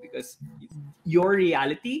people, because your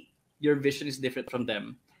reality, your vision is different from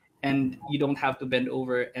them. And you don't have to bend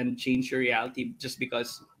over and change your reality just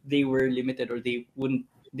because they were limited or they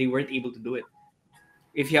weren't able to do it.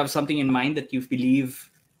 If you have something in mind that you believe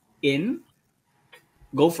in,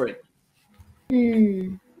 go for it.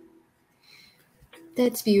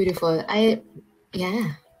 That's beautiful. Ako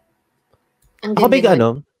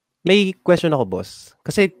may question ako, boss.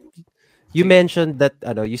 Kasi you mentioned that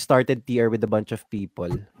you started TR with a bunch of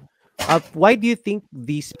people. Why do you think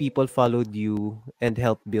these people followed you and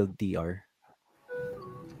helped build TR?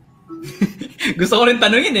 Gusto ko rin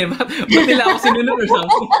tanungin eh. Ba't nila ako sinunod or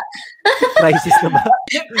something? Crisis na ba?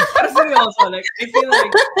 Pero seryoso, like,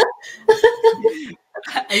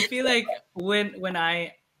 I feel like when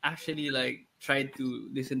I actually like tried to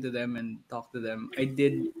listen to them and talk to them, I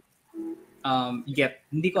did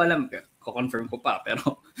hindi ko alam, ko-confirm ko pa,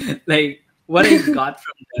 pero like what I got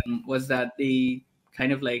from them was that they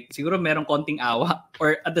kind of like, siguro merong konting awa,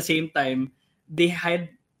 or at the same time, they had,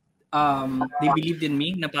 they believed in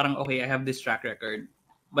me na parang, okay, I have this track record.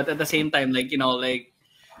 But at the same time, like, like,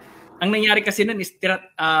 ang nangyari kasi nun is,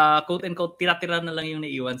 quote and quote, tira-tira na lang yung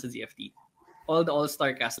naiwan sa ZFT. All the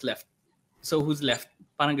all-star cast left. So who's left?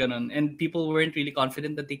 Parang ganun. And people weren't really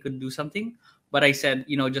confident that they could do something. But I said,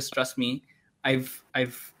 just trust me.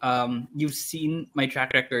 You've seen my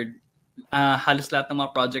track record. Halos lahat ng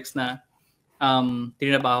mga projects na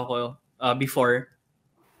tinrabaho ko before,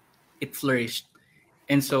 it flourished.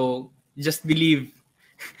 And so, just believe.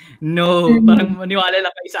 No, parang maniwala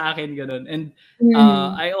lang kayo sa akin, ganun. And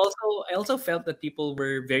I also felt that people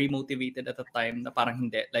were very motivated at the time na parang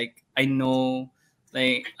hindi. Like, I know,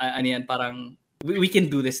 like, parang, we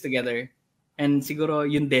can do this together. And siguro,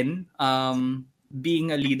 yun din,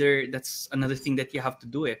 being a leader, that's another thing that you have to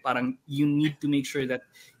do. Parang you need to make sure that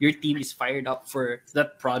your team is fired up for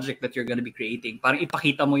that project that you're going to be creating. Parang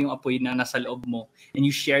ipakita mo yung apoy na nasa loob mo and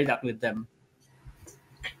you share that with them.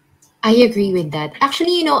 I agree with that.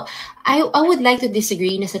 Actually, I would like to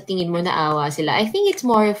disagree na sa tingin mo na awa sila. I think it's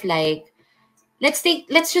more of like, let's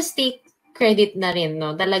just take credit na rin,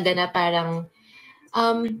 no? Talaga na parang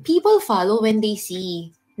people follow when they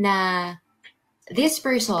see na this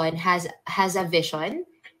person has a vision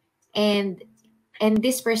and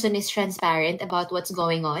this person is transparent about what's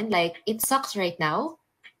going on. Like, it sucks right now,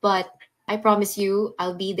 but I promise you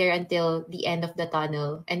I'll be there until the end of the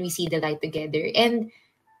tunnel and we see the light together. And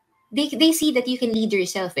they see that you can lead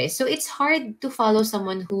yourself. So it's hard to follow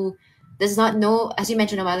someone who does not know, as you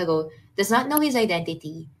mentioned a while ago, does not know his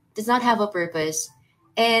identity, does not have a purpose,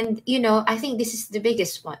 and I think this is the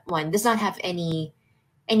biggest one, does not have any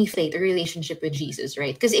faith or relationship with Jesus,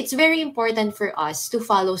 right? Because it's very important for us to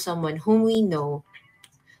follow someone whom we know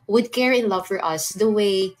would care and love for us the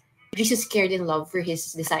way Jesus cared and loved for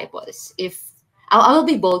his disciples. If I will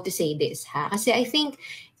be bold to say this, ha? Kasi I think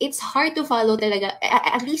it's hard to follow talaga,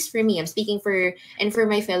 at least for me, I'm speaking for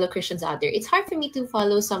my fellow Christians out there, it's hard for me to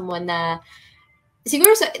follow someone na,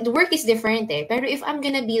 siguro the work is different eh, pero if I'm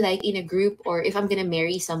gonna be like in a group or if I'm gonna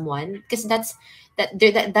marry someone, because that's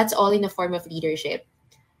all in a form of leadership,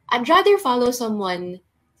 I'd rather follow someone,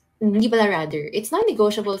 hindi pala rather, it's not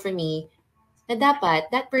negotiable for me na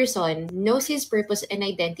dapat that person knows his purpose and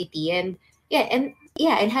identity and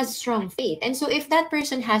has strong faith. And so if that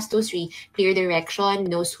person has those three, clear direction,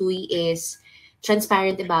 knows who he is,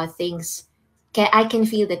 transparent about things, I can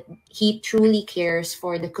feel that he truly cares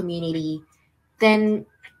for the community, then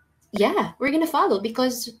we're gonna follow,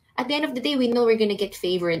 because at the end of the day we know we're gonna get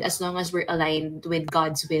favored as long as we're aligned with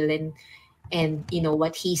God's will and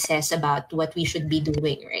what he says about what we should be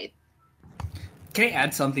doing, right? Can I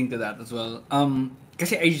add something to that as well?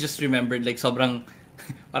 Kasi I just remembered like sobrang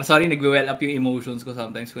sorry, nagwe-well up yung emotions ko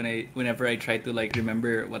sometimes whenever I try to like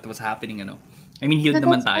remember what was happening, I mean, healed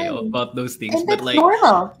naman tayo about those things, and but that's like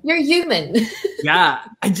normal. You're human. yeah,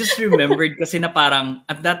 I just remembered kasi na parang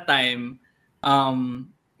at that time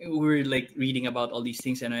we were like reading about all these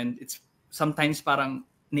things and it's sometimes parang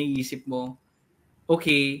naiisip mo,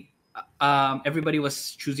 okay, everybody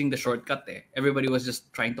was choosing the shortcut eh. Everybody was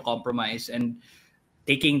just trying to compromise and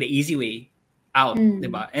taking the easy way out,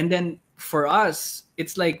 diba? And then for us,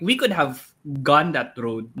 it's like we could have gone that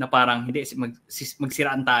road na parang hindi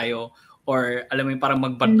magsiraan tayo or alam mo yung parang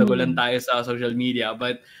magbardagulan tayo sa social media,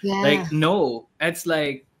 but like no, it's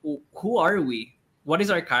like who are we? What is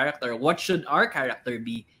our character? What should our character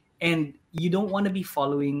be? And you don't want to be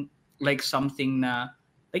following like something na,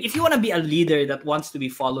 like if you want to be a leader that wants to be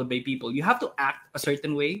followed by people, you have to act a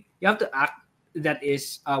certain way. You have to act that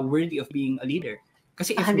is worthy of being a leader.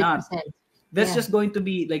 Kasi if 100%. Not, that's just going to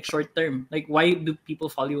be like short term. Like why do people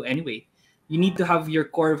follow you anyway? You need to have your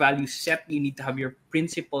core values set. You need to have your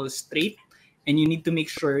principles straight. And you need to make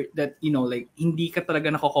sure that, like hindi ka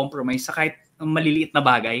talaga nako-compromise sa kahit maliliit na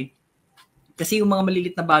bagay. Kasi yung mga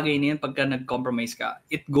maliliit na bagay na yan, pagka nag-compromise ka,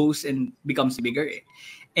 it goes and becomes bigger eh.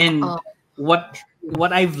 And what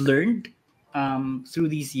I've learned through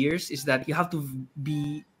these years is that you have to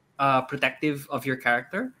be protective of your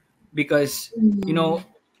character because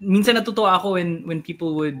minsan natutuwa ako when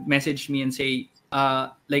people would message me and say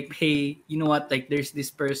like, hey, you know what, like there's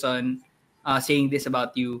this person saying this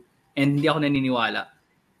about you and hindi ako naniniwala.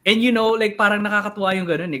 And like parang nakakatuwa yung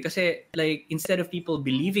ganun eh kasi like instead of people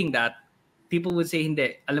believing that, people would say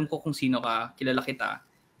hindi, alam ko kung sino ka, kilala kita.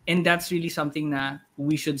 And that's really something na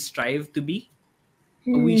we should strive to be.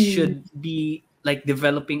 We should be like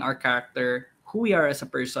developing our character, who we are as a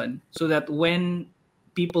person, so that when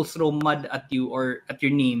people throw mud at you or at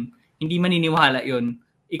your name, hindi maniniwala yun.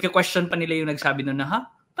 Ika-question pa nila yung nagsabi nun na,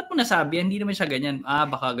 ha? Ba't mo nasabi? Hindi naman siya ganyan.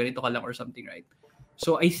 Baka ganito ka lang or something, right?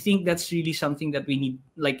 So I think that's really something that we need,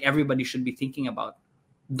 like everybody should be thinking about.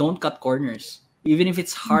 Don't cut corners. Even if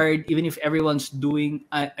it's hard, even if everyone's doing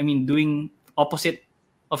opposite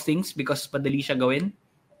of things because madali siya gawin,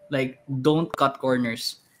 like don't cut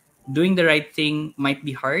corners. Doing the right thing might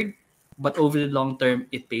be hard, but over the long term,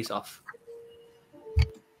 it pays off.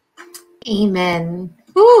 Amen.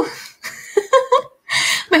 Woo!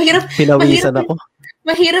 Pinawisan ako.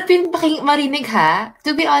 Mahirap yung marinig ha.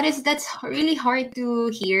 To be honest, that's really hard to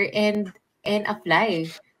hear and apply.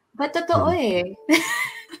 But totoo eh.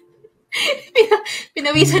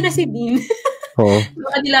 Pinawisan na si Dean. Oo.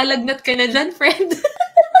 Baka nilalagnat ka na dyan, friend.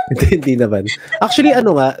 Hindi naman. Actually,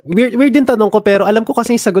 weird din tanong ko, pero alam ko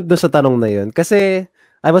kasi yung sagot doon sa tanong na yun. Kasi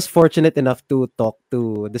I was fortunate enough to talk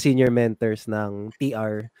to the senior mentors ng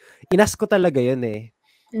TR. Inas ko talaga yun eh.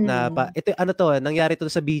 Na ito, nangyari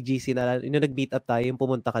to sa BGC na yung nag-meet up tayo, yung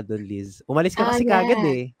pumunta ka doon, Liz. Umalis ka kasi kagad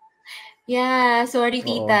eh. Yeah, sorry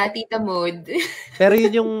tita Maud. Pero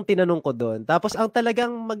yun yung tinanong ko doon. Tapos ang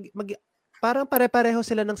talagang parang pare-pareho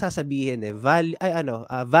sila ng sasabihin eh.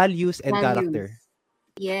 Values and character.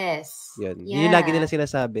 Yes. Yun. Yeah. Yun yung lagi nila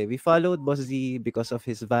sinasabi. We followed Boss Z because of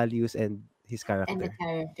his values and his character. And the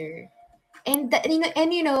character. And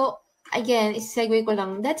again, segue ko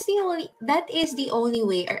lang, that is the only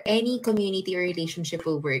way or any community or relationship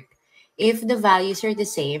will work. If the values are the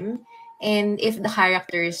same, and if the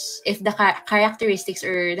characteristics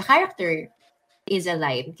or the character is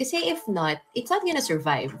aligned. Kasi if not, it's not gonna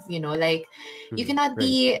survive, like you cannot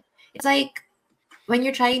be, it's like when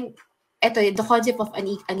you're trying, the concept of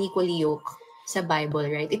unequally yoked sa Bible,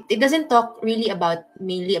 right? It doesn't talk really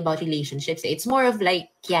mainly about relationships. It's more of like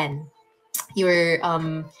yan, your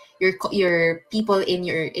people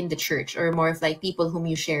in the church, or more of like people whom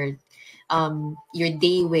you shared your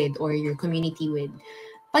day with or your community with.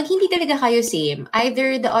 Pag hindi talaga kayo same,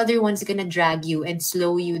 either the other one's gonna drag you and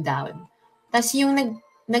slow you down. Tas yung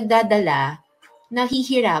nagdadala,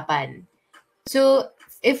 nahihirapan. So,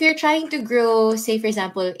 if you're trying to grow, say for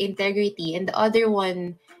example, integrity, and the other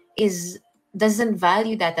one doesn't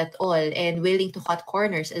value that at all and willing to cut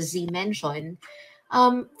corners, as Z mentioned,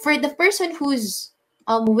 for the person who's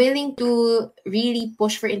willing to really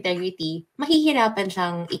push for integrity, mahihirapan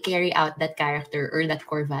siyang i-carry out that character or that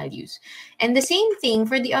core values. And the same thing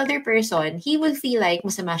for the other person, he will feel like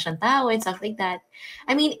masama siyang tao and stuff like that.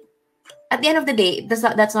 I mean, at the end of the day,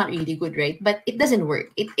 that's not really good, right? But it doesn't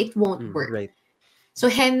work. It won't work. Right. So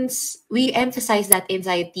hence, we emphasize that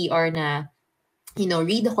inside TR na,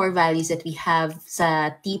 read the core values that we have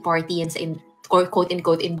sa Tea Party and sa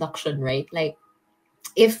quote-unquote induction, right? Like,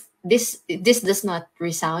 if this does not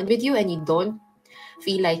resound with you and you don't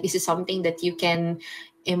feel like this is something that you can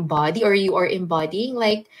embody or you are embodying,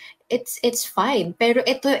 like, it's fine. Pero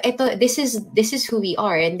this is who we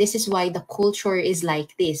are, and this is why the culture is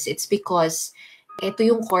like this. It's because ito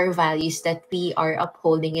yung core values that we are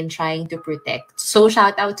upholding and trying to protect. So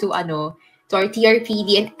shout out to our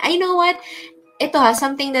TRPD. And I know what, ito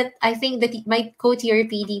something that I think that my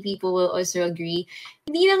co-TRPD people will also agree.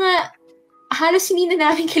 Hindi na nga, halos hindi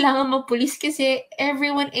na namin kailangan magpulis kasi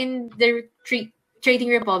everyone in the Trading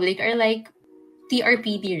Republic are like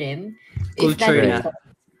TRPD rin. Culture na.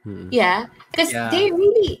 Yeah. Because they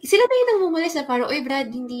really, sila tayo nang mumulis na parang, oy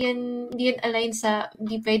Brad, hindi yan align sa,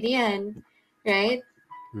 hindi pwede yan. Right?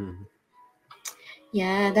 Mm-hmm.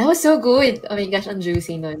 Yeah, that was so good. Oh my gosh, ang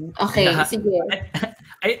juicy nun. Okay, sige.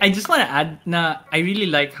 I just want to add na I really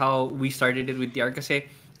like how we started it with TR kasi,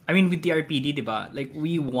 I mean, with TRPD, diba? Like,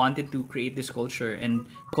 we wanted to create this culture, and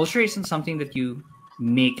culture isn't something that you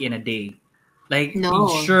make in a day. Like,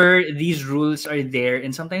 sure, these rules are there,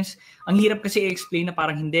 and sometimes, ang hirap kasi i-explain na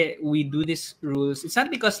parang hindi, we do these rules. It's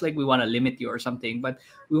not because like we want to limit you or something, but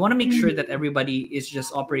we want to make sure that everybody is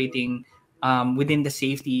just operating within the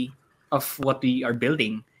safety of what we are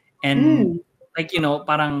building. And like,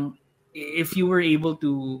 parang if you were able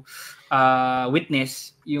to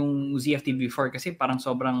witness yung ZFT before, kasi parang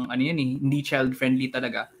sobrang hindi child-friendly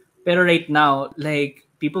talaga. Pero right now, like,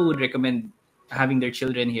 people would recommend having their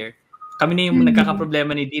children here. Kami na yung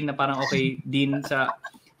nagkakaproblema ni Dean na parang, okay, Dean, sa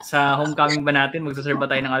homecoming ba natin, magsaserve ba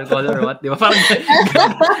tayo ng alcohol or what? Di ba? Parang,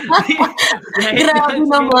 grabe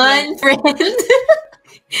naman, friend.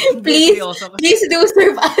 Please do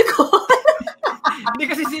serve alcohol. Hindi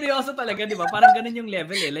kasi seryoso talaga, di ba? Parang ganun yung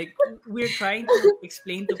level eh. Like, we're trying to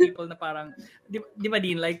explain to people na parang, di ba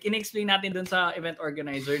Dean, like, in-explain natin dun sa event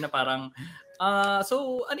organizer na parang,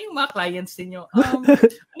 so, ano yung mga clients ninyo? Ano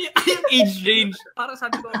yung age range? Para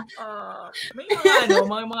sabi ko, may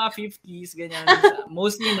mga 50s, ganyan.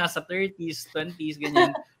 Mostly nasa 30s, 20s,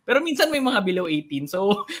 ganyan. Pero minsan may mga below 18.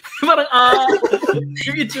 So, parang,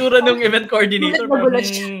 yung itsura ng event coordinator, parang,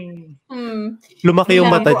 lumaki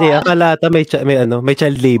yung mata niya. Akala ata may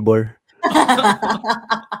child labor.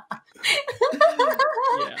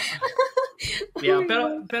 Yeah,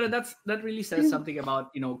 pero that really says something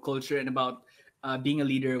about, culture and about being a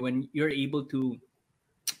leader when you're able to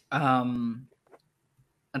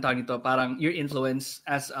parang your influence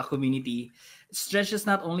as a community stretches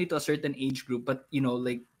not only to a certain age group, but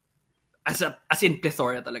like as in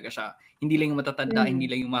plethora talaga siya. Hindi lang yung matatanda, hindi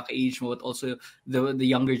lang yung mga ka-age mo, but also the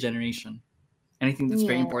younger generation. And I think that's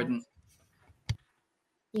very important.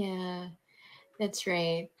 Yeah, that's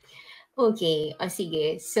right. Okay,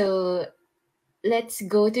 sige. So let's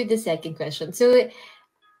go to the second question. So,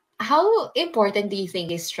 how important do you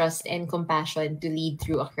think is trust and compassion to lead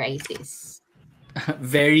through a crisis?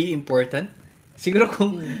 Very important. Siguro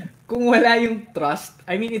kung wala yung trust,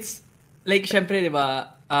 I mean, it's like, syempre, di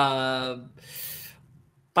ba,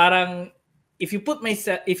 parang if you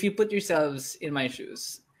put yourselves in my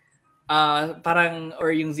shoes, parang,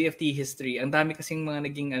 or yung ZFT history, ang dami kasing mga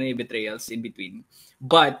naging betrayals in between.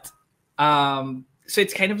 But so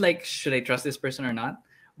it's kind of like, should I trust this person or not?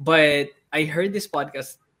 But I heard this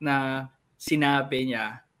podcast na sinabi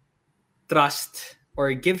niya, trust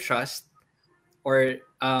or give trust, or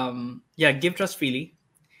give trust freely,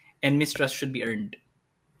 and mistrust should be earned.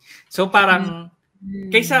 So parang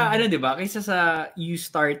kaysa diba? Kaysa sa you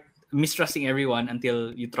start mistrusting everyone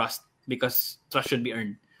until you trust, because trust should be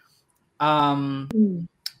earned.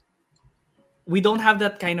 We don't have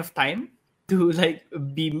that kind of time to like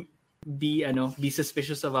be be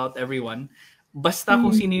suspicious about everyone. Basta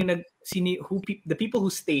kung the people who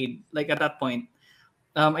stayed, like at that point,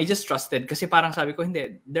 I just trusted kasi parang sabi ko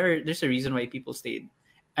hindi, there's a reason why people stayed.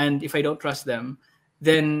 And if I don't trust them,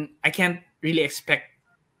 then I can't really expect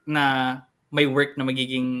na may work na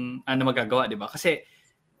magiging na magagawa, 'di ba? Kasi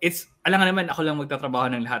alam nga naman ako lang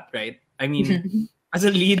magtatrabaho ng lahat, right? I mean, as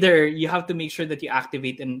a leader, you have to make sure that you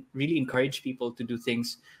activate and really encourage people to do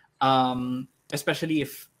things. Especially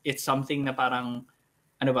if it's something na parang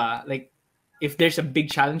like if there's a big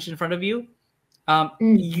challenge in front of you,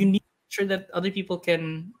 you need to make sure that other people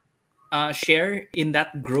can share in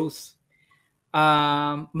that growth.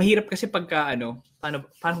 Mahirap kasi pagka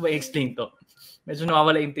paano ba i-explain to? Medyo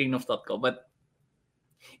nawawala yung train of thought ko, but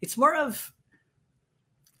it's more of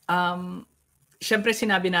syempre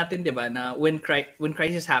sinabi natin, 'di ba, na when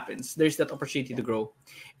crisis happens, there's that opportunity to grow.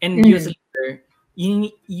 And you as a leader,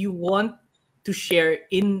 you want to share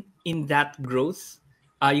in that growth.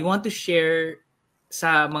 You want to share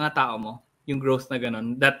sa mga tao mo yung growth na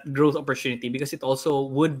ganun, that growth opportunity, because it also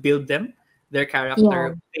would build them, their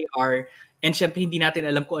character, who they are. And syempre, hindi natin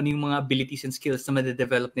alam kung ano yung mga abilities and skills na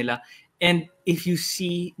ma-develop nila. And if you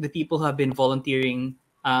see the people who have been volunteering,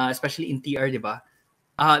 especially in TR, di ba?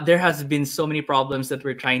 There has been so many problems that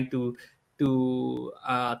we're trying to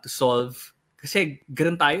solve. Kasi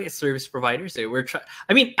ganun tayo as service providers. I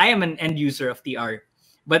am an end user of TR.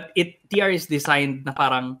 But TR is designed na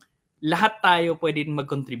parang lahat tayo pwedeng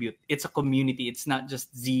mag-contribute. It's a community. It's not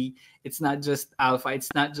just Z. It's not just Alpha. It's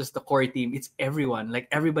not just the core team. It's everyone. Like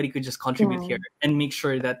everybody could just contribute here and make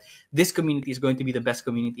sure that this community is going to be the best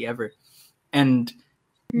community ever. And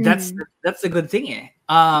that's a good thing.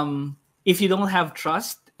 If you don't have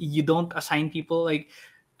trust, you don't assign people. Like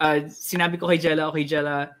sinabi ko kay Jella,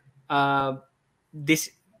 this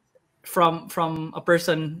from a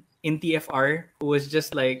person in TFR who was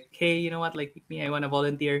just like, hey, you know what? Like me, I want to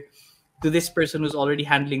volunteer. To this person who's already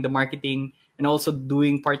handling the marketing and also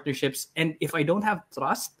doing partnerships. And if I don't have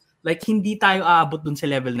trust, like hindi tayo aabot dun sa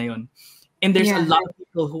level na yun. And there's a lot of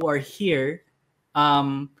people who are here,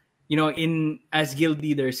 in as guild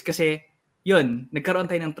leaders. Kasi yun, nagkaroon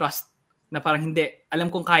tayo ng trust na parang hindi,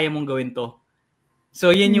 alam kong kaya mong gawin to.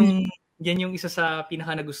 So yan yung isa sa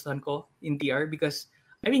pinaka nagustuhan ko in TR, because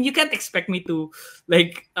I mean, you can't expect me to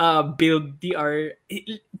like build TR.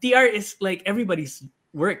 TR is like everybody's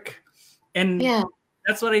work. And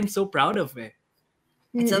that's what I'm so proud of.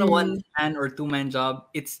 It's not a one-man or two-man job.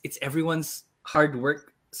 It's everyone's hard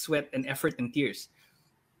work, sweat, and effort and tears.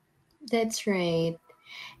 That's right.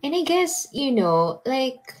 And I guess,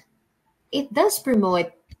 like it does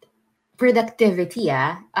promote productivity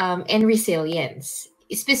and resilience,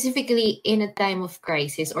 specifically in a time of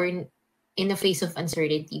crisis or in the face of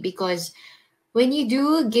uncertainty. Because when you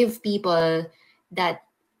do give people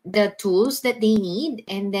the tools that they need,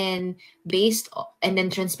 and then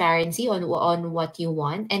transparency on what you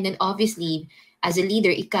want, and then obviously as a leader,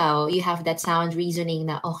 you have that sound reasoning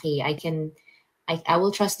na okay, I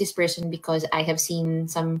will trust this person because I have seen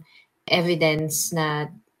some evidence na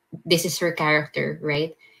this is her character,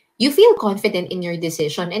 right? You feel confident in your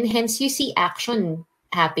decision, and hence you see action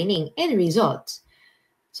happening and results.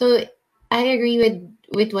 So I agree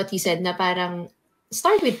with what you said na parang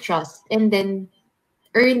start with trust and then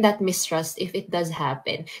earn that mistrust if it does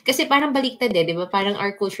happen. Kasi parang baliktad di ba? Parang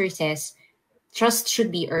our culture says trust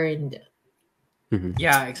should be earned.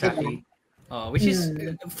 Yeah, exactly. Which is,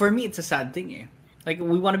 for me, it's a sad thing. Like,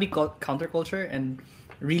 we want to be counterculture, and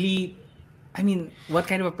really, I mean, what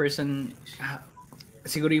kind of a person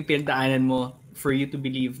siguro yung pinagdaanan mo for you to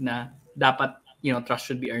believe na dapat, trust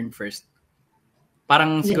should be earned first?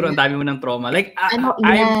 Parang siguro ang dami mo ng trauma. Like,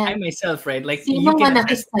 I myself, right? Like, you can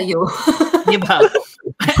manakis tayo. Diba?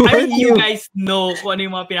 I mean, you guys know kung ano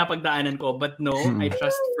yung mga pinapagdaanan ko, but no, I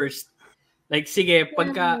trust first. Like, sige,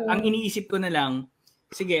 pagka, ang iniisip ko na lang,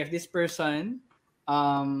 sige, if this person,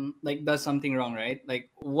 like, does something wrong, right? Like,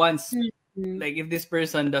 once, like, if this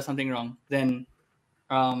person does something wrong, then,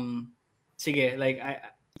 sige, like,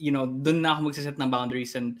 dun na ako magsaset ng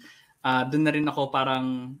boundaries, and dun na rin ako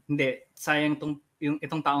parang, hindi, sayang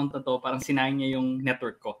itong taong to, parang sinayang niya yung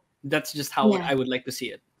network ko. That's just how I would like to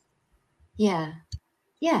see it. Yeah,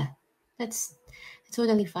 that's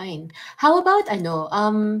totally fine. How about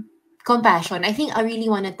compassion? I think I really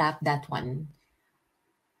want to tap that one.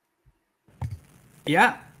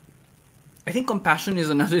 Yeah, I think compassion is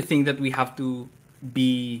another thing that we have to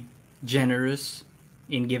be generous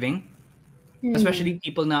in giving, especially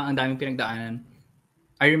people na ang daming pinagdaanan.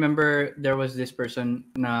 I remember there was this person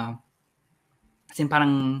na, as in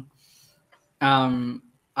parang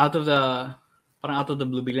out of the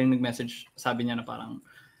blue, biglang nag-message, sabi niya na parang,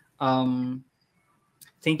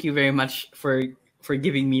 thank you very much for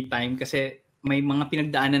giving me time kasi may mga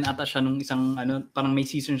pinagdaanan ata siya nung isang parang may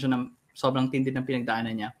season siya na sobrang tindi ng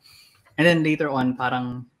pinagdaanan niya. And then later on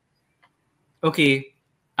parang okay,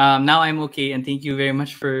 now I'm okay and thank you very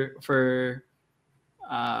much for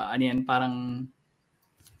ano yan, parang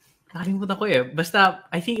nakalimutan ko eh. Basta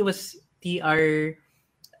I think it was TR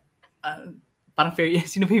parang fairy,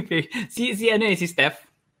 sino ba yung fairy? Si Steph.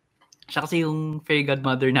 Siya kasi yung fairy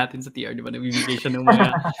godmother natin sa TR, di ba? Nagbibigay siya ng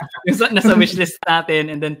mga yung nasa wishlist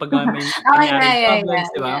natin and then pag may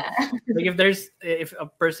problems, di ba? Like if a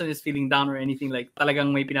person is feeling down or anything, like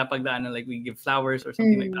talagang may pinapagdaanan, like we give flowers or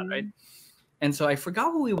something like that, right? And so I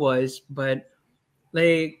forgot who he was, but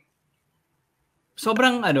like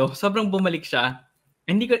sobrang bumalik siya.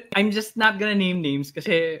 I'm just not gonna name names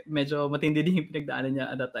kasi medyo matindi din yung pinagdaanan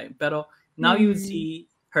niya at that time. Pero now you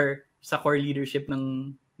see her sa core leadership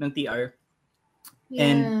ng TR. Yeah.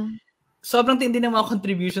 And sobrang tindi ng mga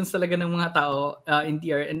contributions talaga ng mga tao in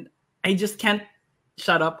TR. And I just can't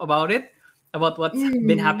shut up about it, about what's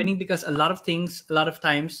been happening, because a lot of times,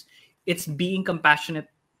 it's being compassionate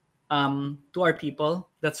to our people.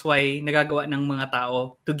 That's why nagagawa ng mga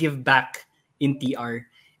tao to give back in TR.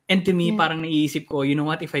 And to me, parang naiisip ko, you know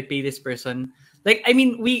what, if I pay this person, like, I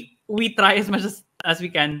mean, we try as much as we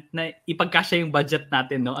can na ipagkasya yung budget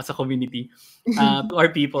natin, no, as a community to our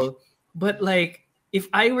people. But like,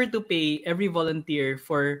 if I were to pay every volunteer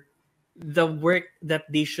for the work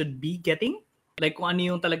that they should be getting, like kung ano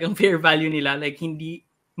yung talagang fair value nila, like hindi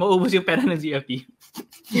maubos yung pera ng GFP.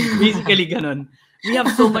 Basically, ganon. We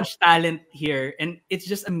have so much talent here and it's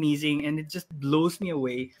just amazing and it just blows me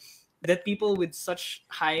away that people with such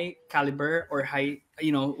high caliber or high,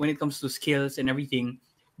 when it comes to skills and everything,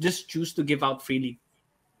 just choose to give out freely.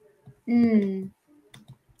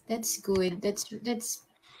 That's good. That's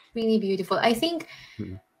really beautiful. I think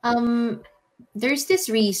there's this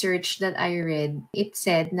research that I read. It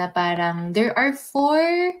said na parang there are four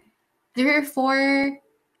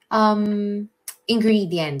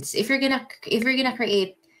ingredients. If you're gonna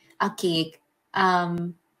create a cake,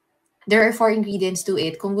 there are 4 ingredients to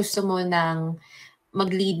it kung gusto mo nang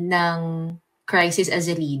mag-lead ng crisis as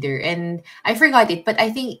a leader. And I forgot it, but I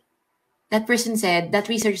think that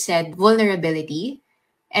research said vulnerability,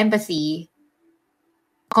 empathy,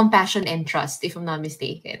 compassion, and trust, if I'm not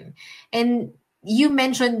mistaken. And you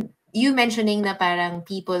mentioning na parang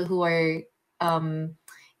people who are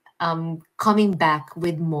coming back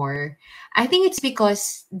with more. I think it's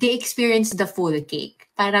because they experienced the full cake.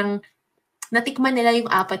 Parang natikman nila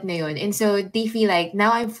yung 4 na yun. And so they feel like,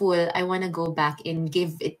 now I'm full, I want to go back and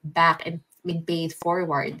give it back and pay it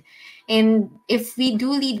forward. And if we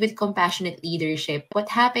do lead with compassionate leadership,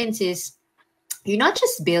 what happens is you're not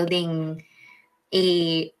just building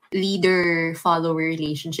a leader-follower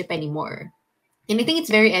relationship anymore. And I think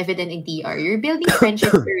it's very evident in TR. You're building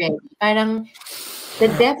friendships already. Parang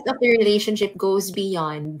the depth of the relationship goes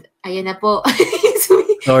beyond. Ayan na po.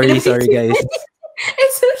 Sorry guys.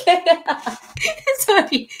 It's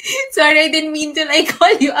okay. Sorry, I didn't mean to like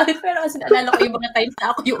call you out. Pero kasi naalala ko yung mga times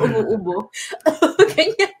na ako yung umuubo.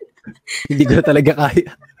 Ganyan. Hindi ko talaga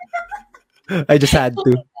kaya. I just had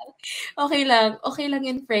to. Okay lang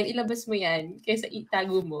yun, friend. Ilabas mo yan kaysa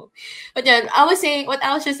itago mo. But yun, what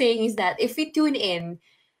I was just saying is that if we tune in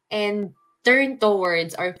and turn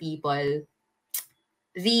towards our people,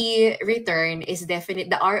 the return is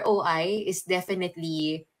definite. The ROI is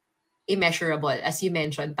definitely immeasurable, as you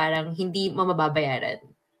mentioned. Parang hindi mo mababayaran.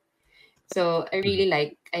 So I really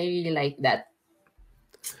like that.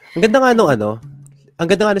 Ang ganda nga ang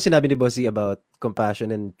ganda nga sinabi ni Bossy about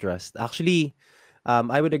compassion and trust. Actually,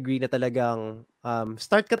 I would agree na talagang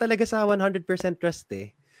start ka talaga sa 100% trust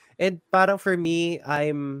eh. And parang for me,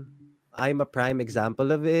 I'm a prime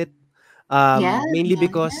example of it. Mainly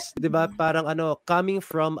because, 'di ba, parang coming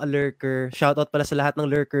from a lurker. Shout out pala sa lahat ng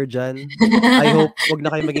lurker diyan. I hope wag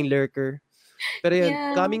na kayo maging lurker. Pero yun,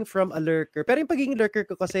 coming from a lurker. Pero yung pagiging lurker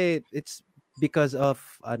ko kasi it's because of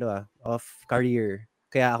of career.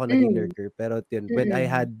 Kaya ako naging lurker. Pero yun, when I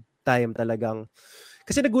had time talagang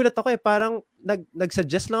kasi nagulat ako parang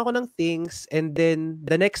nag-suggest lang ako ng things and then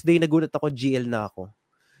the next day nagulat ako GL na ako.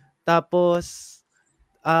 Tapos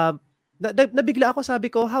nabigla ako,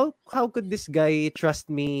 sabi ko, how could this guy trust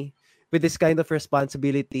me with this kind of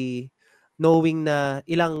responsibility knowing na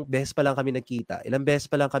ilang beses pa lang kami nagkita, ilang beses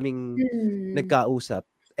pa lang kaming nagkausap.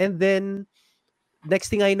 And then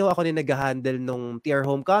next thing I know, ako na nag-handle nung TR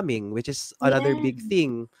Homecoming, which is another big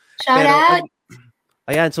thing. Shout out!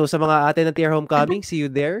 Ayan, so sa mga ate ng TR Homecoming, see you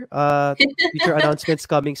there. Future announcements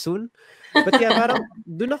coming soon. But yeah, parang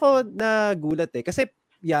dun ako nagulat eh. Kasi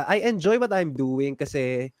I enjoy what I'm doing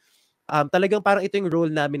kasi talagang parang ito yung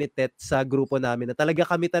role namin ni Tet sa grupo namin na talaga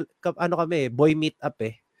kami, boy meet up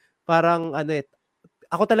eh. Parang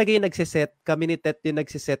ako talaga yung nagsiset, kami ni Tet yung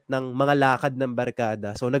nagsiset ng mga lakad ng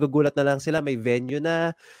barkada. So nagugulat na lang sila, may venue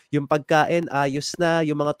na, yung pagkain, ayos na,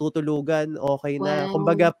 yung mga tutulugan, okay na. Wow.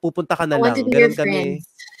 Kumbaga, pupunta ka I na want to lang. be your Ganun kami.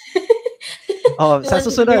 friends. Oh, I sa want to be your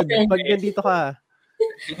susunod, friend. pag nandito ka.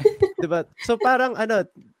 Diba? So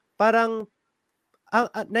parang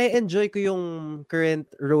na-enjoy ko yung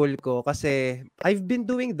current role ko kasi I've been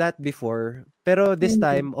doing that before, pero this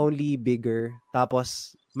time only bigger,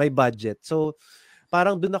 tapos may budget. So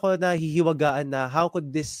parang doon ako nahihiwagaan na how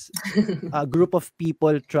could this group of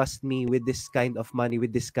people trust me with this kind of money,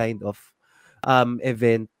 with this kind of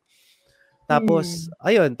event. Tapos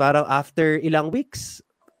ayun, parang after ilang weeks,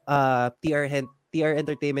 TR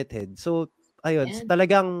Entertainment Head. So ayun, Yeah.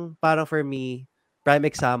 talagang parang for me, prime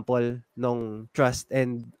example nung trust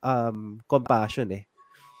and compassion eh.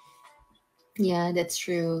 Yeah, that's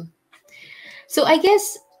true. So I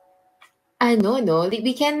guess,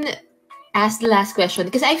 we can ask the last question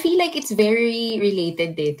because I feel like it's very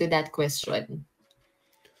related to that question.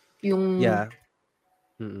 Yung Yeah.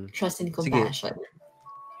 trust and Sige. compassion.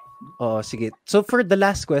 Oh, sige. So for the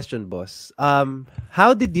last question, boss,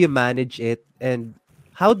 how did you manage it and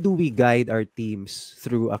how do we guide our teams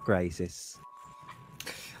through a crisis?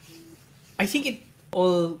 I think it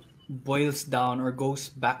all boils down or goes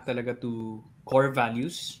back talaga to core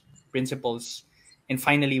values, principles, and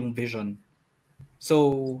finally yung vision.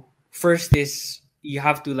 So first is you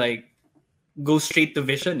have to like go straight to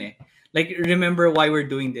vision eh. Like remember why we're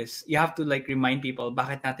doing this. You have to like remind people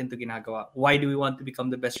bakit natin to ginagawa. Why do we want to become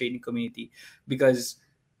the best trading community? Because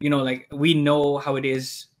like we know how it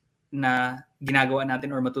is na ginagawa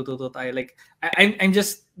natin or matututo tayo. Like I'm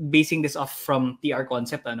just basing this off from TR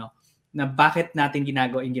concept na bakit natin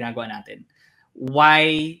ginagawa natin.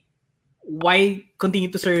 Why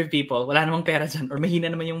continue to serve people? Wala namang pera dyan or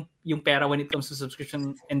mahina naman yung pera when it comes to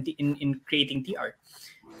subscription and in creating TR.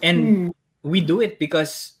 And we do it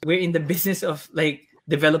because we're in the business of like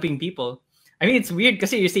developing people. I mean, it's weird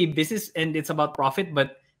kasi you say business and it's about profit,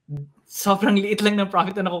 but sobrang liit lang ng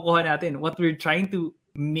profit na nakukuha natin. What we're trying to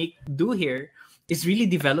do here is really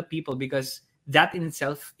develop people because that in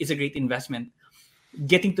itself is a great investment.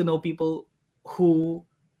 Getting to know people who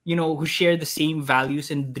share the same values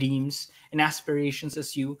and dreams and aspirations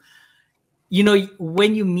as you.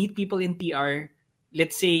 When you meet people in TR,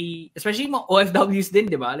 let's say, especially mga OFWs din,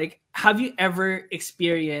 di ba? Like, have you ever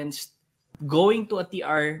experienced going to a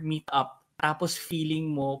TR meetup tapos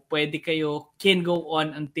feeling mo pwede kayo can go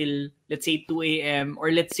on until, let's say, 2 a.m.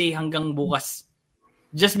 or let's say hanggang bukas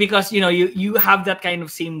just because, you have that kind of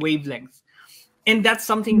same wavelength. And that's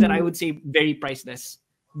something that I would say very priceless.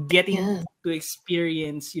 Getting to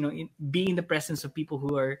experience, being in the presence of people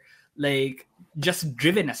who are like just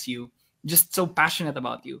driven as you, just so passionate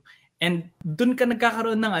about you. And dun ka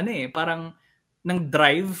nagkakaroon ng parang ng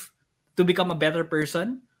drive to become a better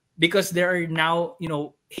person because there are now,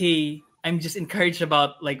 hey, I'm just encouraged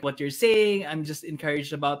about like what you're saying. I'm just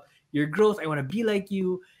encouraged about your growth. I want to be like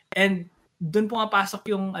you. And dun pumapasok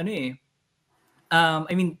yung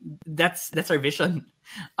I mean, that's our vision.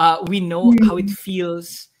 We know how it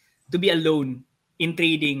feels to be alone in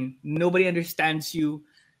trading. Nobody understands you.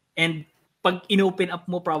 And pag inopen up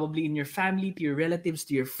mo probably in your family, to your relatives,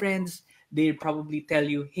 to your friends, they probably tell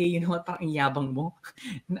you, hey, you know what, parang yabang mo.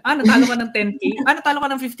 Natalo ka ng 10K? Natalo ka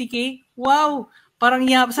ng 50K? Wow! Parang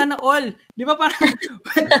yabang. Sana all. Di ba parang,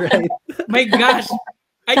 Right. my gosh,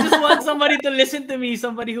 I just want somebody to listen to me,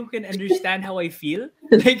 somebody who can understand how I feel.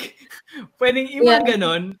 Like, pwedeng yung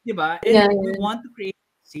ganon, di ba? And we want to create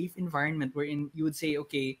a safe environment wherein you would say,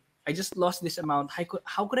 okay, I just lost this amount.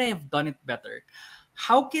 How could I have done it better?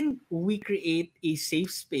 How can we create a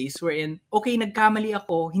safe space wherein, okay, nagkamali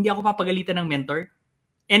ako, hindi ako papagalitan ng mentor,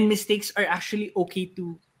 and mistakes are actually okay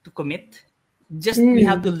to commit. Just we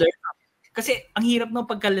have to learn. Kasi ang hirap no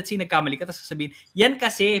pagka let's say nagkamali ka tapos sasabihin, yan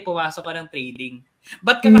kasi pumasok ka ng trading.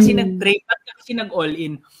 Ba't ka kasi nag-trade? Ba't ka kasi nag-all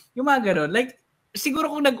in? Yung mga gano'n. Like, siguro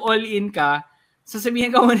kung nag-all in ka,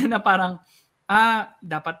 sasabihin ka muna na parang,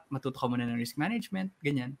 dapat matuto ka muna ng risk management,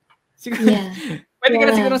 ganyan. Siguro, pwede ka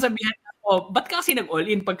na siguro sabihin, ba't ka kasi nag-all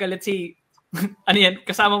in? Pagka let's say,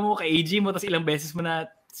 kasama mo kay AG mo, tapos ilang beses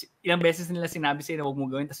nila sinabi sa'yo na huwag mo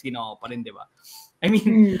gawin, tapos ginawa pa rin, di ba? I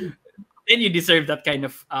mean, then you deserve that kind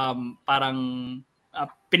of parang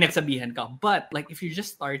pinagsabihan ka. But like if you're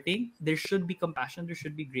just starting, there should be compassion, there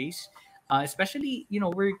should be grace. Especially,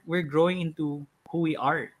 we're growing into who we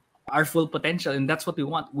are, our full potential, and that's what we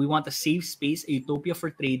want. We want a safe space, a utopia for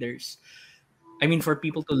traders. I mean, for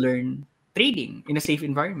people to learn trading in a safe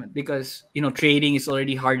environment, because trading is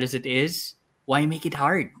already hard as it is. Why make it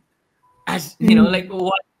hard? As like,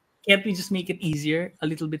 what can't we just make it easier a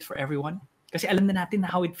little bit for everyone? Kasi alam na natin na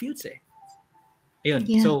how it feels eh. Ayun.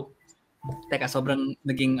 Yeah. So, teka, sobrang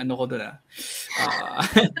naging ko doon ah.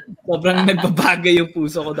 Sobrang nagbabaga yung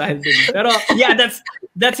puso ko dahil doon. Pero yeah, that's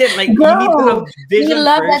it. Like, you need to have vision We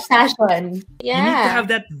love first. that passion. Yeah. You need to have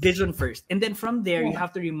that vision first. And then from there, you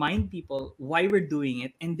have to remind people why we're doing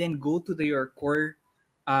it, and then go to your core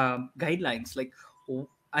guidelines. Like,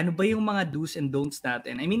 ano ba yung mga do's and don'ts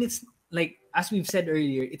natin? I mean, it's like, as we've said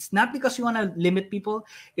earlier, it's not because you want to limit people.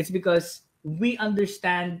 It's because we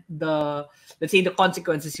understand let's say the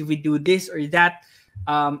consequences if we do this or that,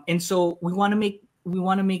 and so we want to make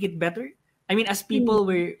it better. I mean, as people,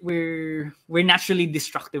 we're naturally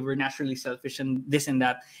destructive, we're naturally selfish, and this and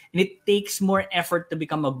that, and it takes more effort to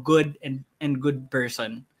become a good and good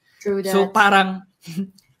person. True that. So parang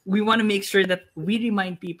we want to make sure that we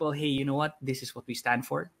remind people, hey, you know what, this is what we stand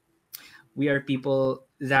for. We are people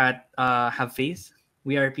that have faith.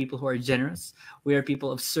 We are people who are generous. We are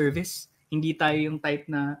people of service. Hindi tayo yung type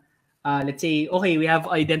na, let's say, okay, we have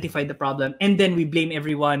identified the problem, and then we blame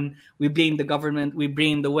everyone. We blame the government. We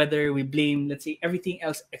blame the weather. We blame, let's say, everything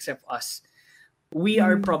else except us. We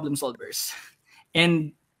are problem solvers.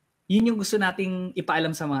 And yun yung gusto nating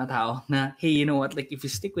ipaalam sa mga tao na, hey, you know what, like, if you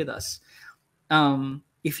stick with us,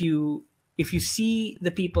 if you see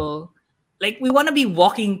the people, like, we want to be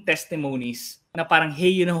walking testimonies na parang, hey,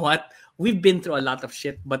 you know what, we've been through a lot of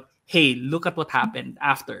shit, but hey, look at what happened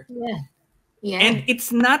after. Yeah. And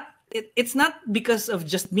it's not because of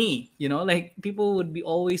just me, like, people would be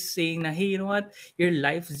always saying na, hey, you know what, your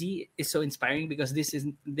life, Z, is so inspiring because this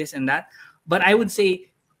and that. But I would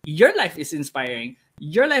say your life is inspiring.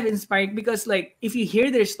 Your life is inspiring because, like, if you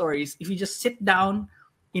hear their stories, if you just sit down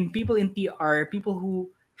in people in TR, people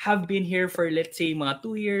who have been here for, let's say, mga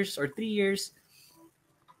 2 years or 3 years,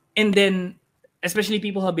 and then especially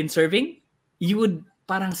people who have been serving, you would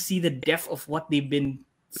parang see the depth of what they've been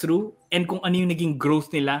through and kung ano yung naging growth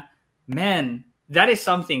nila. Man, that is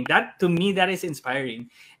something that, to me, that is inspiring.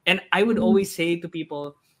 And I would always say to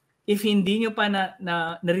people, if hindi nyo pa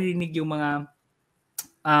naririnig yung mga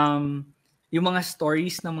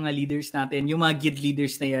stories ng mga leaders natin, yung mga guild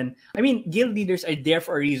leaders na yan. I mean, guild leaders are there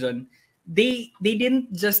for a reason. They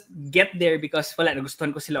didn't just get there because wala,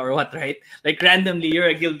 nagustuhan ko sila or what, right? Like, randomly, you're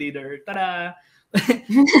a guild leader. Tada!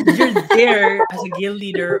 You're there as a guild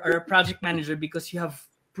leader or a project manager because you have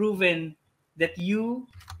proven that you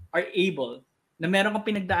are able, na meron kang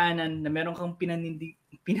pinagdaanan, na meron kang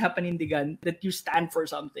pinapanindigan, that you stand for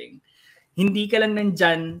something. Hindi ka lang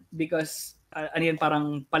nandyan because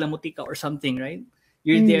parang palamuti ka or something, right?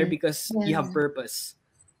 You're there because you have purpose.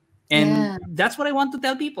 And that's what I want to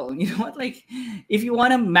tell people. You know what? Like, if you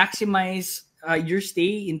want to maximize your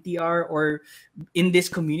stay in TR or in this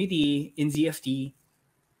community in ZFT,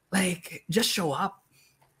 like, just show up.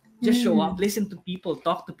 Just show up. Listen to people.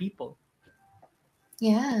 Talk to people.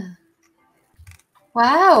 Yeah.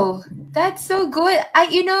 Wow. That's so good.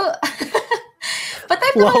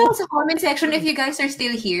 Patype naman ako sa comment section if you guys are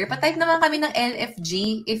still here. Patype naman kami ng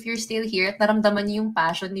LFG if you're still here at naramdaman niyo yung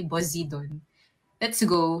passion ni Boss Z doon. Let's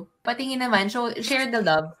go. Patingin naman. Share the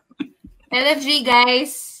love. LFG,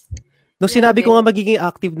 guys. Nung sinabi ko nga magiging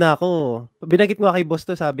active na ako, binagit ko nga kay boss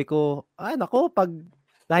to, sabi ko, nako,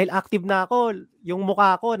 dahil active na ako, yung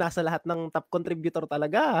mukha ko nasa lahat ng top contributor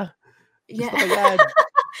talaga. Gusto ko yan.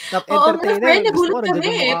 Top entertainer. Nagulat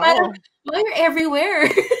kami. Parang, you're everywhere.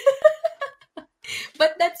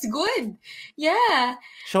 But that's good. Yeah.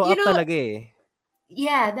 Show up talaga eh.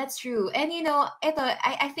 Yeah, that's true. And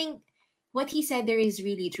I think what he said there is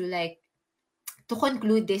really true. Like, to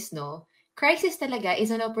conclude this, crisis talaga is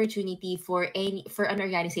an opportunity for an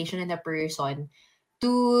organization and a person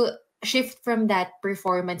to shift from that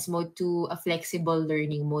performance mode to a flexible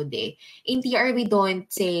learning mode. In TR, we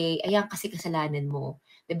don't say, ayan kasi kasalanan mo.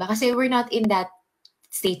 Diba? Kasi we're not in that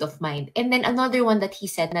state of mind. And then another one that he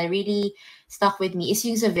said na really stuck with me is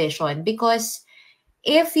yung sa vision. Because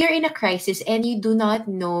if you're in a crisis and you do not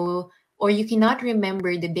know or you cannot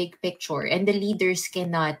remember the big picture and the leaders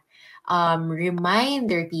cannot remind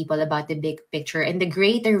their people about the big picture and the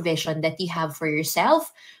greater vision that you have for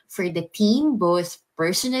yourself, for the team, both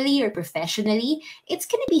personally or professionally, it's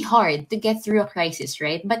going to be hard to get through a crisis,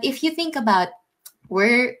 right? But if you think about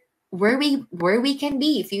where we can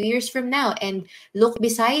be a few years from now and look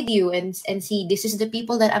beside you and see this is the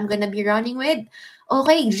people that I'm going to be running with.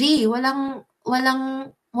 Okay, G, walang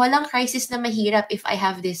crisis na mahirap if I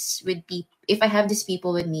have these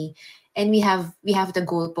people with me. And we have the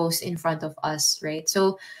goalpost in front of us, right?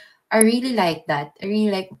 So I really like that. I really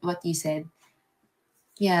like what you said.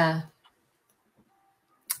 Yeah.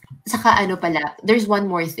 Saka ano pala, there's one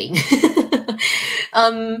more thing.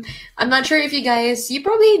 I'm not sure if you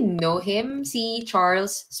probably know him, si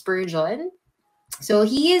Charles Spurgeon. So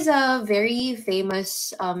he is a very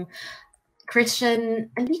famous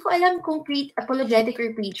Christian, hindi ko alam kung apologetic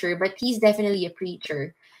or preacher, but he's definitely a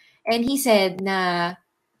preacher. And he said na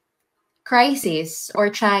crisis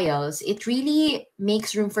or trials, it really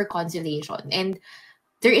makes room for consolation. And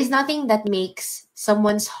there is nothing that makes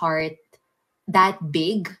someone's heart that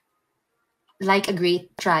big like a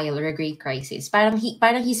great trial or a great crisis. Parang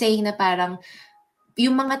he's saying na parang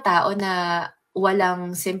yung mga tao na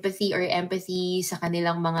walang sympathy or empathy sa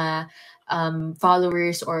kanilang mga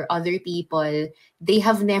followers or other people, they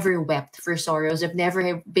have never wept for sorrows, have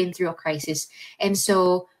never been through a crisis. And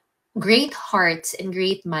so great hearts and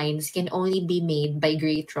great minds can only be made by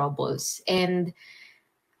great troubles. And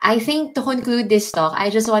I think to conclude this talk, I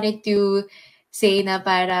just wanted to say na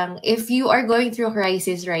parang if you are going through a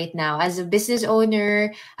crisis right now, as a business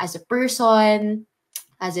owner, as a person,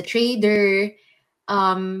 as a trader,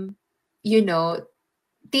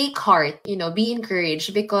 take heart, be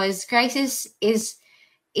encouraged, because crisis is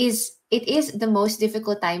the most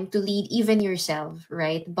difficult time to lead even yourself,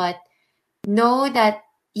 right? But know that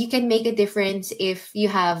you can make a difference if you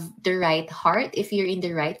have the right heart, if you're in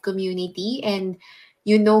the right community, and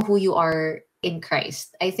you know who you are in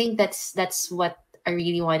Christ. I think that's what I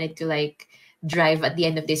really wanted to like drive at the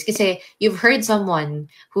end of this. Because you've heard someone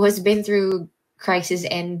who has been through crisis,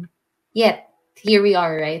 and yet here we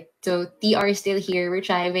are, right? So TR is still here. We're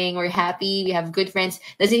thriving. We're happy. We have good friends.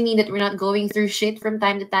 Doesn't mean that we're not going through shit from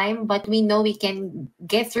time to time, but we know we can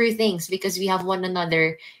get through things because we have one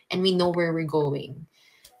another and we know where we're going.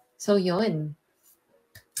 So yun.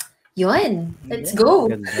 Let's go.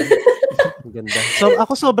 Ganda. So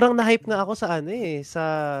ako sobrang na-hype nga ako sa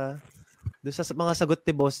doon sa mga sagot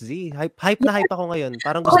ni Boss Z. Hype na hype ako ngayon.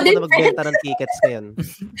 Parang gusto ko na magbenta ng tickets ngayon.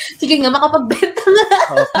 Sige nga, makapagbenta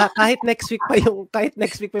nga. Kahit next week pa yung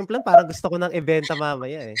plan, parang gusto ko ng eventa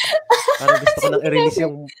mamaya eh. Parang gusto ko nang i-release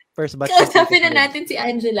yung first batch. Kausapin na natin si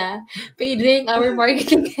Angela. Pedring, our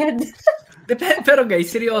marketing head. Pero guys,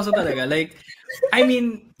 seryoso talaga. Like, I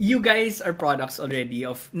mean, you guys are products already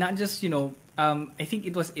of not just, I think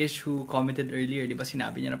it was Ish who commented earlier, di ba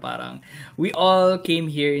sinabi niya na parang, we all came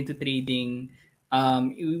here into trading.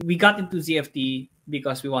 We got into ZFT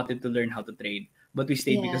because we wanted to learn how to trade, but we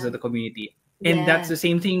stayed because of the community. And that's the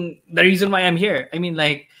same thing, the reason why I'm here. I mean,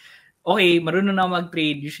 like, okay, marunong na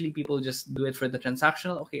mag-trade. Usually people just do it for the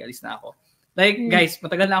transactional. Okay, alis na ako. Like, guys,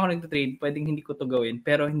 matagal na ako nagta-trade. Pwedeng hindi ko to gawin.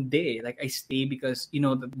 Pero hindi. Like, I stay because,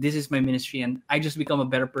 this is my ministry and I just become a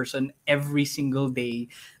better person every single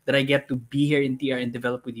day that I get to be here in TR and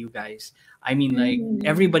develop with you guys. I mean, like,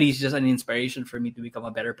 everybody's just an inspiration for me to become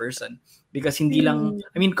a better person. Because hindi lang,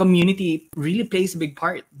 community really plays a big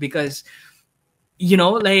part. Because,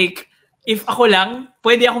 like, if ako lang,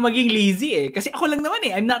 pwede ako maging lazy eh. Kasi ako lang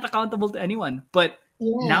naman eh. I'm not accountable to anyone. But,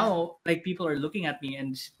 now, like, people are looking at me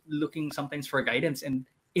and looking sometimes for guidance. And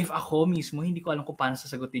if ako mismo, hindi ko alam kung paano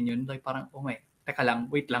sasagutin yun, like, parang, oh my, teka lang,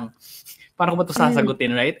 wait lang. Paano ko ba ito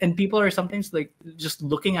sasagutin, right? And people are sometimes, like, just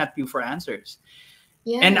looking at you for answers.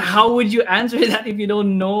 Yeah. And how would you answer that if you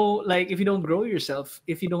don't know, like, if you don't grow yourself,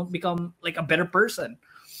 if you don't become, like, a better person?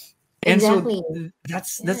 And exactly.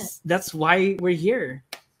 So that's why we're here.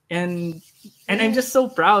 And I'm just so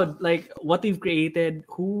proud, like, what we've created,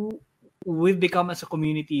 who we've become as a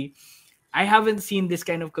community. I haven't seen this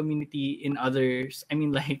kind of community in others. I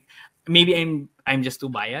mean, like, maybe I'm just too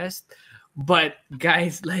biased, but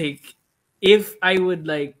guys, like, if I would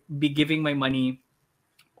like be giving my money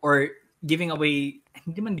or giving away,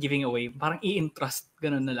 hindi man giving away, parang i-entrust,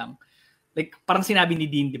 ganun na lang. Like, parang sinabi ni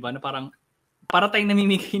Dean, di ba, na parang para tayong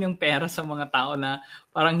namimigay ng pera sa mga tao na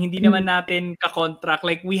parang hindi naman natin ka-contract.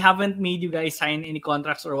 Like, we haven't made you guys sign any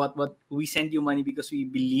contracts or what. We send you money because we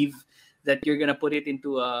believe that you're gonna put it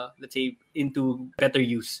into let's say into better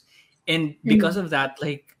use. And because of that,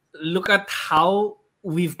 like, look at how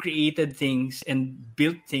we've created things and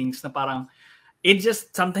built things na parang it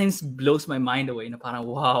just sometimes blows my mind away na parang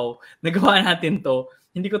wow, nagawa natin to.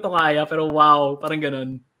 Hindi ko to kaya pero wow, parang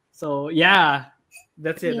ganun. So yeah,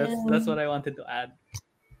 that's it. Yeah. That's what I wanted to add.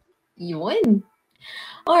 Yun.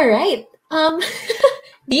 All right.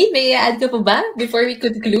 Dean, may i-add ka pa ba before we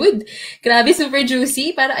conclude? Grabe, super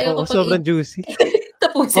juicy. Para ayoko sobrang juicy.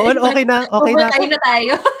 Tapusin. Okay na. Okay na. Overtime na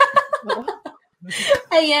tayo.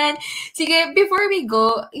 Ayan. Sige, before we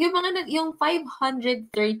go, yung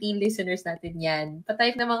 530 listeners natin yan,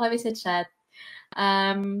 patype naman kami sa chat.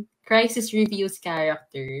 Crisis reveals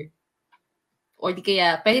character. Or di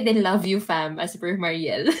kaya, pwede din love you fam as per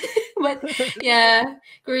Mariel. But yeah,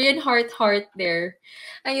 Korean heart there.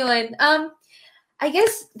 Ayun. I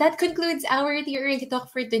guess that concludes our Theory Talk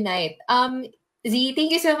for tonight. Z, thank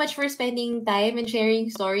you so much for spending time and sharing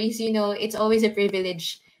stories. You know, it's always a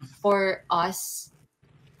privilege for us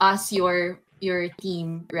your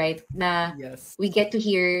team, right? Na Yes. we get to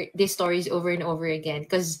hear these stories over and over again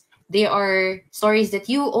because they are stories that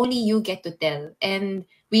only you get to tell, and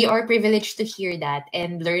we are privileged to hear that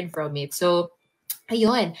and learn from it. So,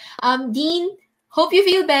 ayun. Dean, hope you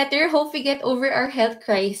feel better. Hope we get over our health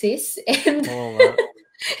crisis, and Oo nga.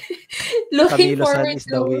 looking Camilo San forward is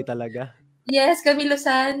the way talaga. Yes, Camilo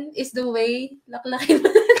San is the way. Laklakin mo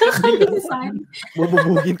na Camilo San.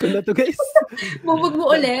 Bububugin ko na to, guys. Bubog mo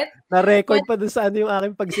ulit. Na-record pa dun sa yung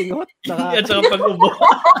aking pagsingot. At saka pag-ubo.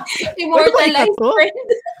 Immortalized.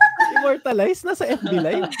 Immortalized na sa FB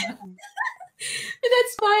Live.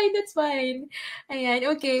 That's fine. Ayan,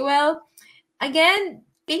 okay. Well, again,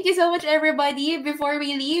 thank you so much, everybody. Before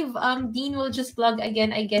we leave, Dean will just plug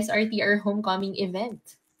again, I guess, our homecoming event.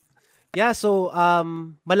 Yeah, so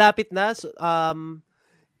malapit na. So,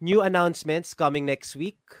 new announcements coming next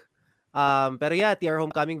week. Pero yeah, TR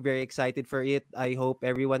Homecoming, very excited for it. I hope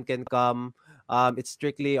everyone can come. It's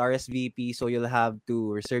strictly RSVP, so you'll have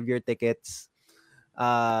to reserve your tickets.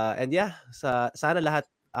 And yeah, sana lahat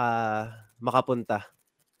makapunta.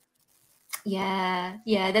 Yeah,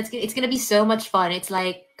 it's gonna be so much fun. It's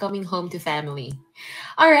like coming home to family.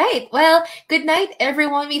 All right, well, good night,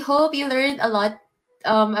 everyone. We hope you learned a lot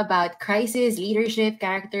about crisis, leadership,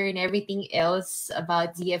 character, and everything else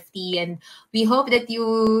about ZFT. And we hope that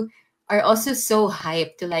you are also so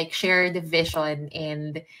hyped to like share the vision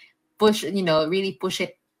and push, really push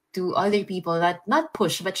it to other people. Not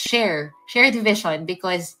push, but share the vision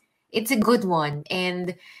because it's a good one.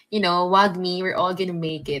 And, WAGMI, we're all gonna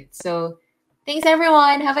make it. So thanks,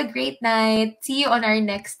 everyone. Have a great night. See you on our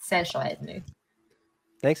next session.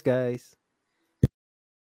 Thanks, guys.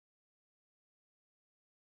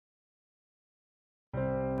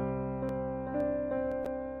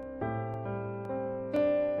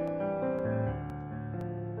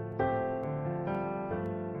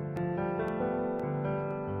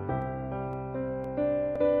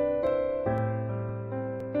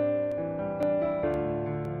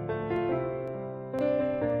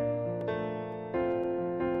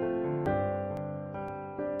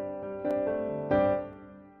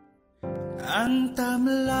 Ang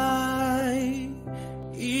tamlay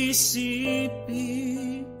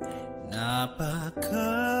isipin,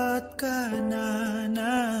 napakat ka na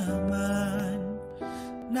naman,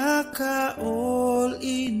 naka-all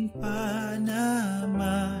in pa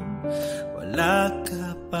naman, wala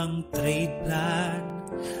ka pang trade plan,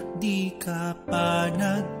 di ka pa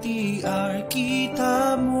nag-TR,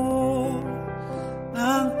 kita mo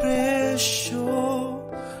ang presyo,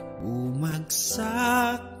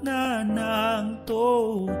 bumagsak na ng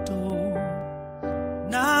todo,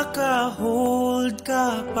 naka-hold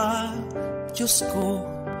ka pa, Diyos ko,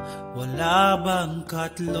 wala bang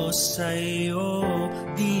cut-loss sa'yo,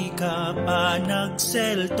 di ka pa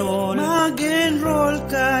nag-selto, mag-enroll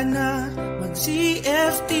ka na,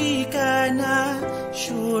 mag-CFT ka na,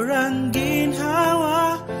 sure ang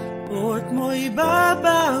ginhawa, port mo'y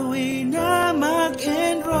babawi na,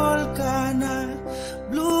 mag-enroll ka na,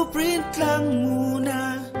 blueprint lang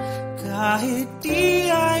muna, kahit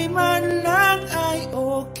di ay man lang ay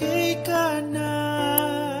okay ka na.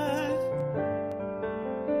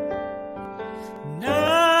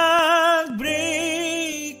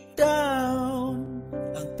 Nag-breakdown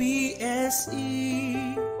ang PSE,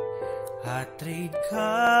 hat-trade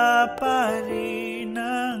ka pa rin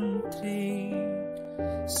ng trade,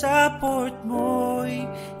 sa port mo'y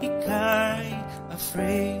ika'y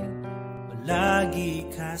afraid, lagi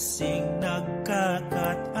kasing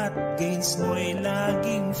nagkakat at gains mo'y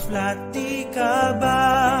laging flat, di ka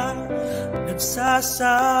ba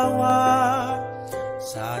nagsasawa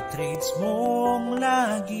sa trades mong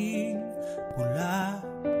laging pula,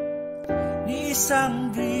 ni isang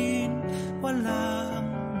green walang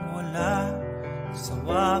wala,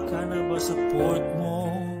 sawa ka na ba sa port mo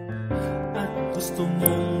at gusto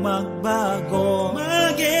mong magbago,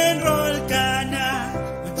 mag-enroll ka na,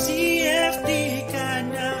 CFT ka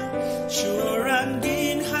na, sure ang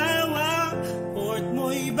ginhawa, port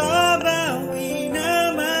mo'y babawi na,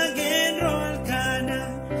 mag-enroll ka na,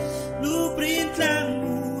 blueprint lang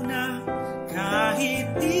muna, kahit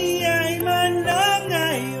di ay man lang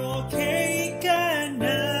ay okay ka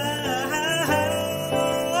na,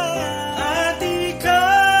 at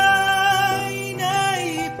ika'y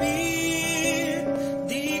naipit,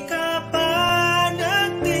 di ka pa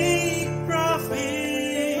nag-take profit,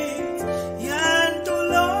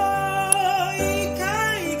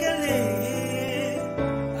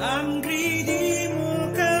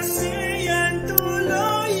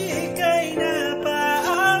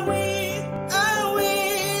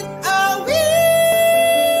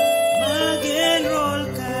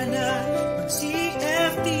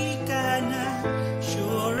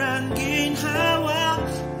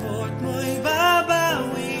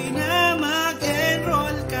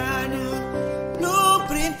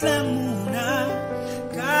 lang muna.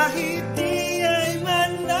 Kahit di ay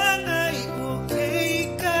man lang ay okay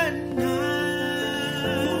ka na.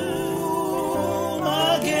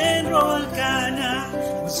 Mag-enroll ka na,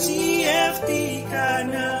 mag-CFT ka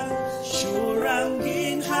na.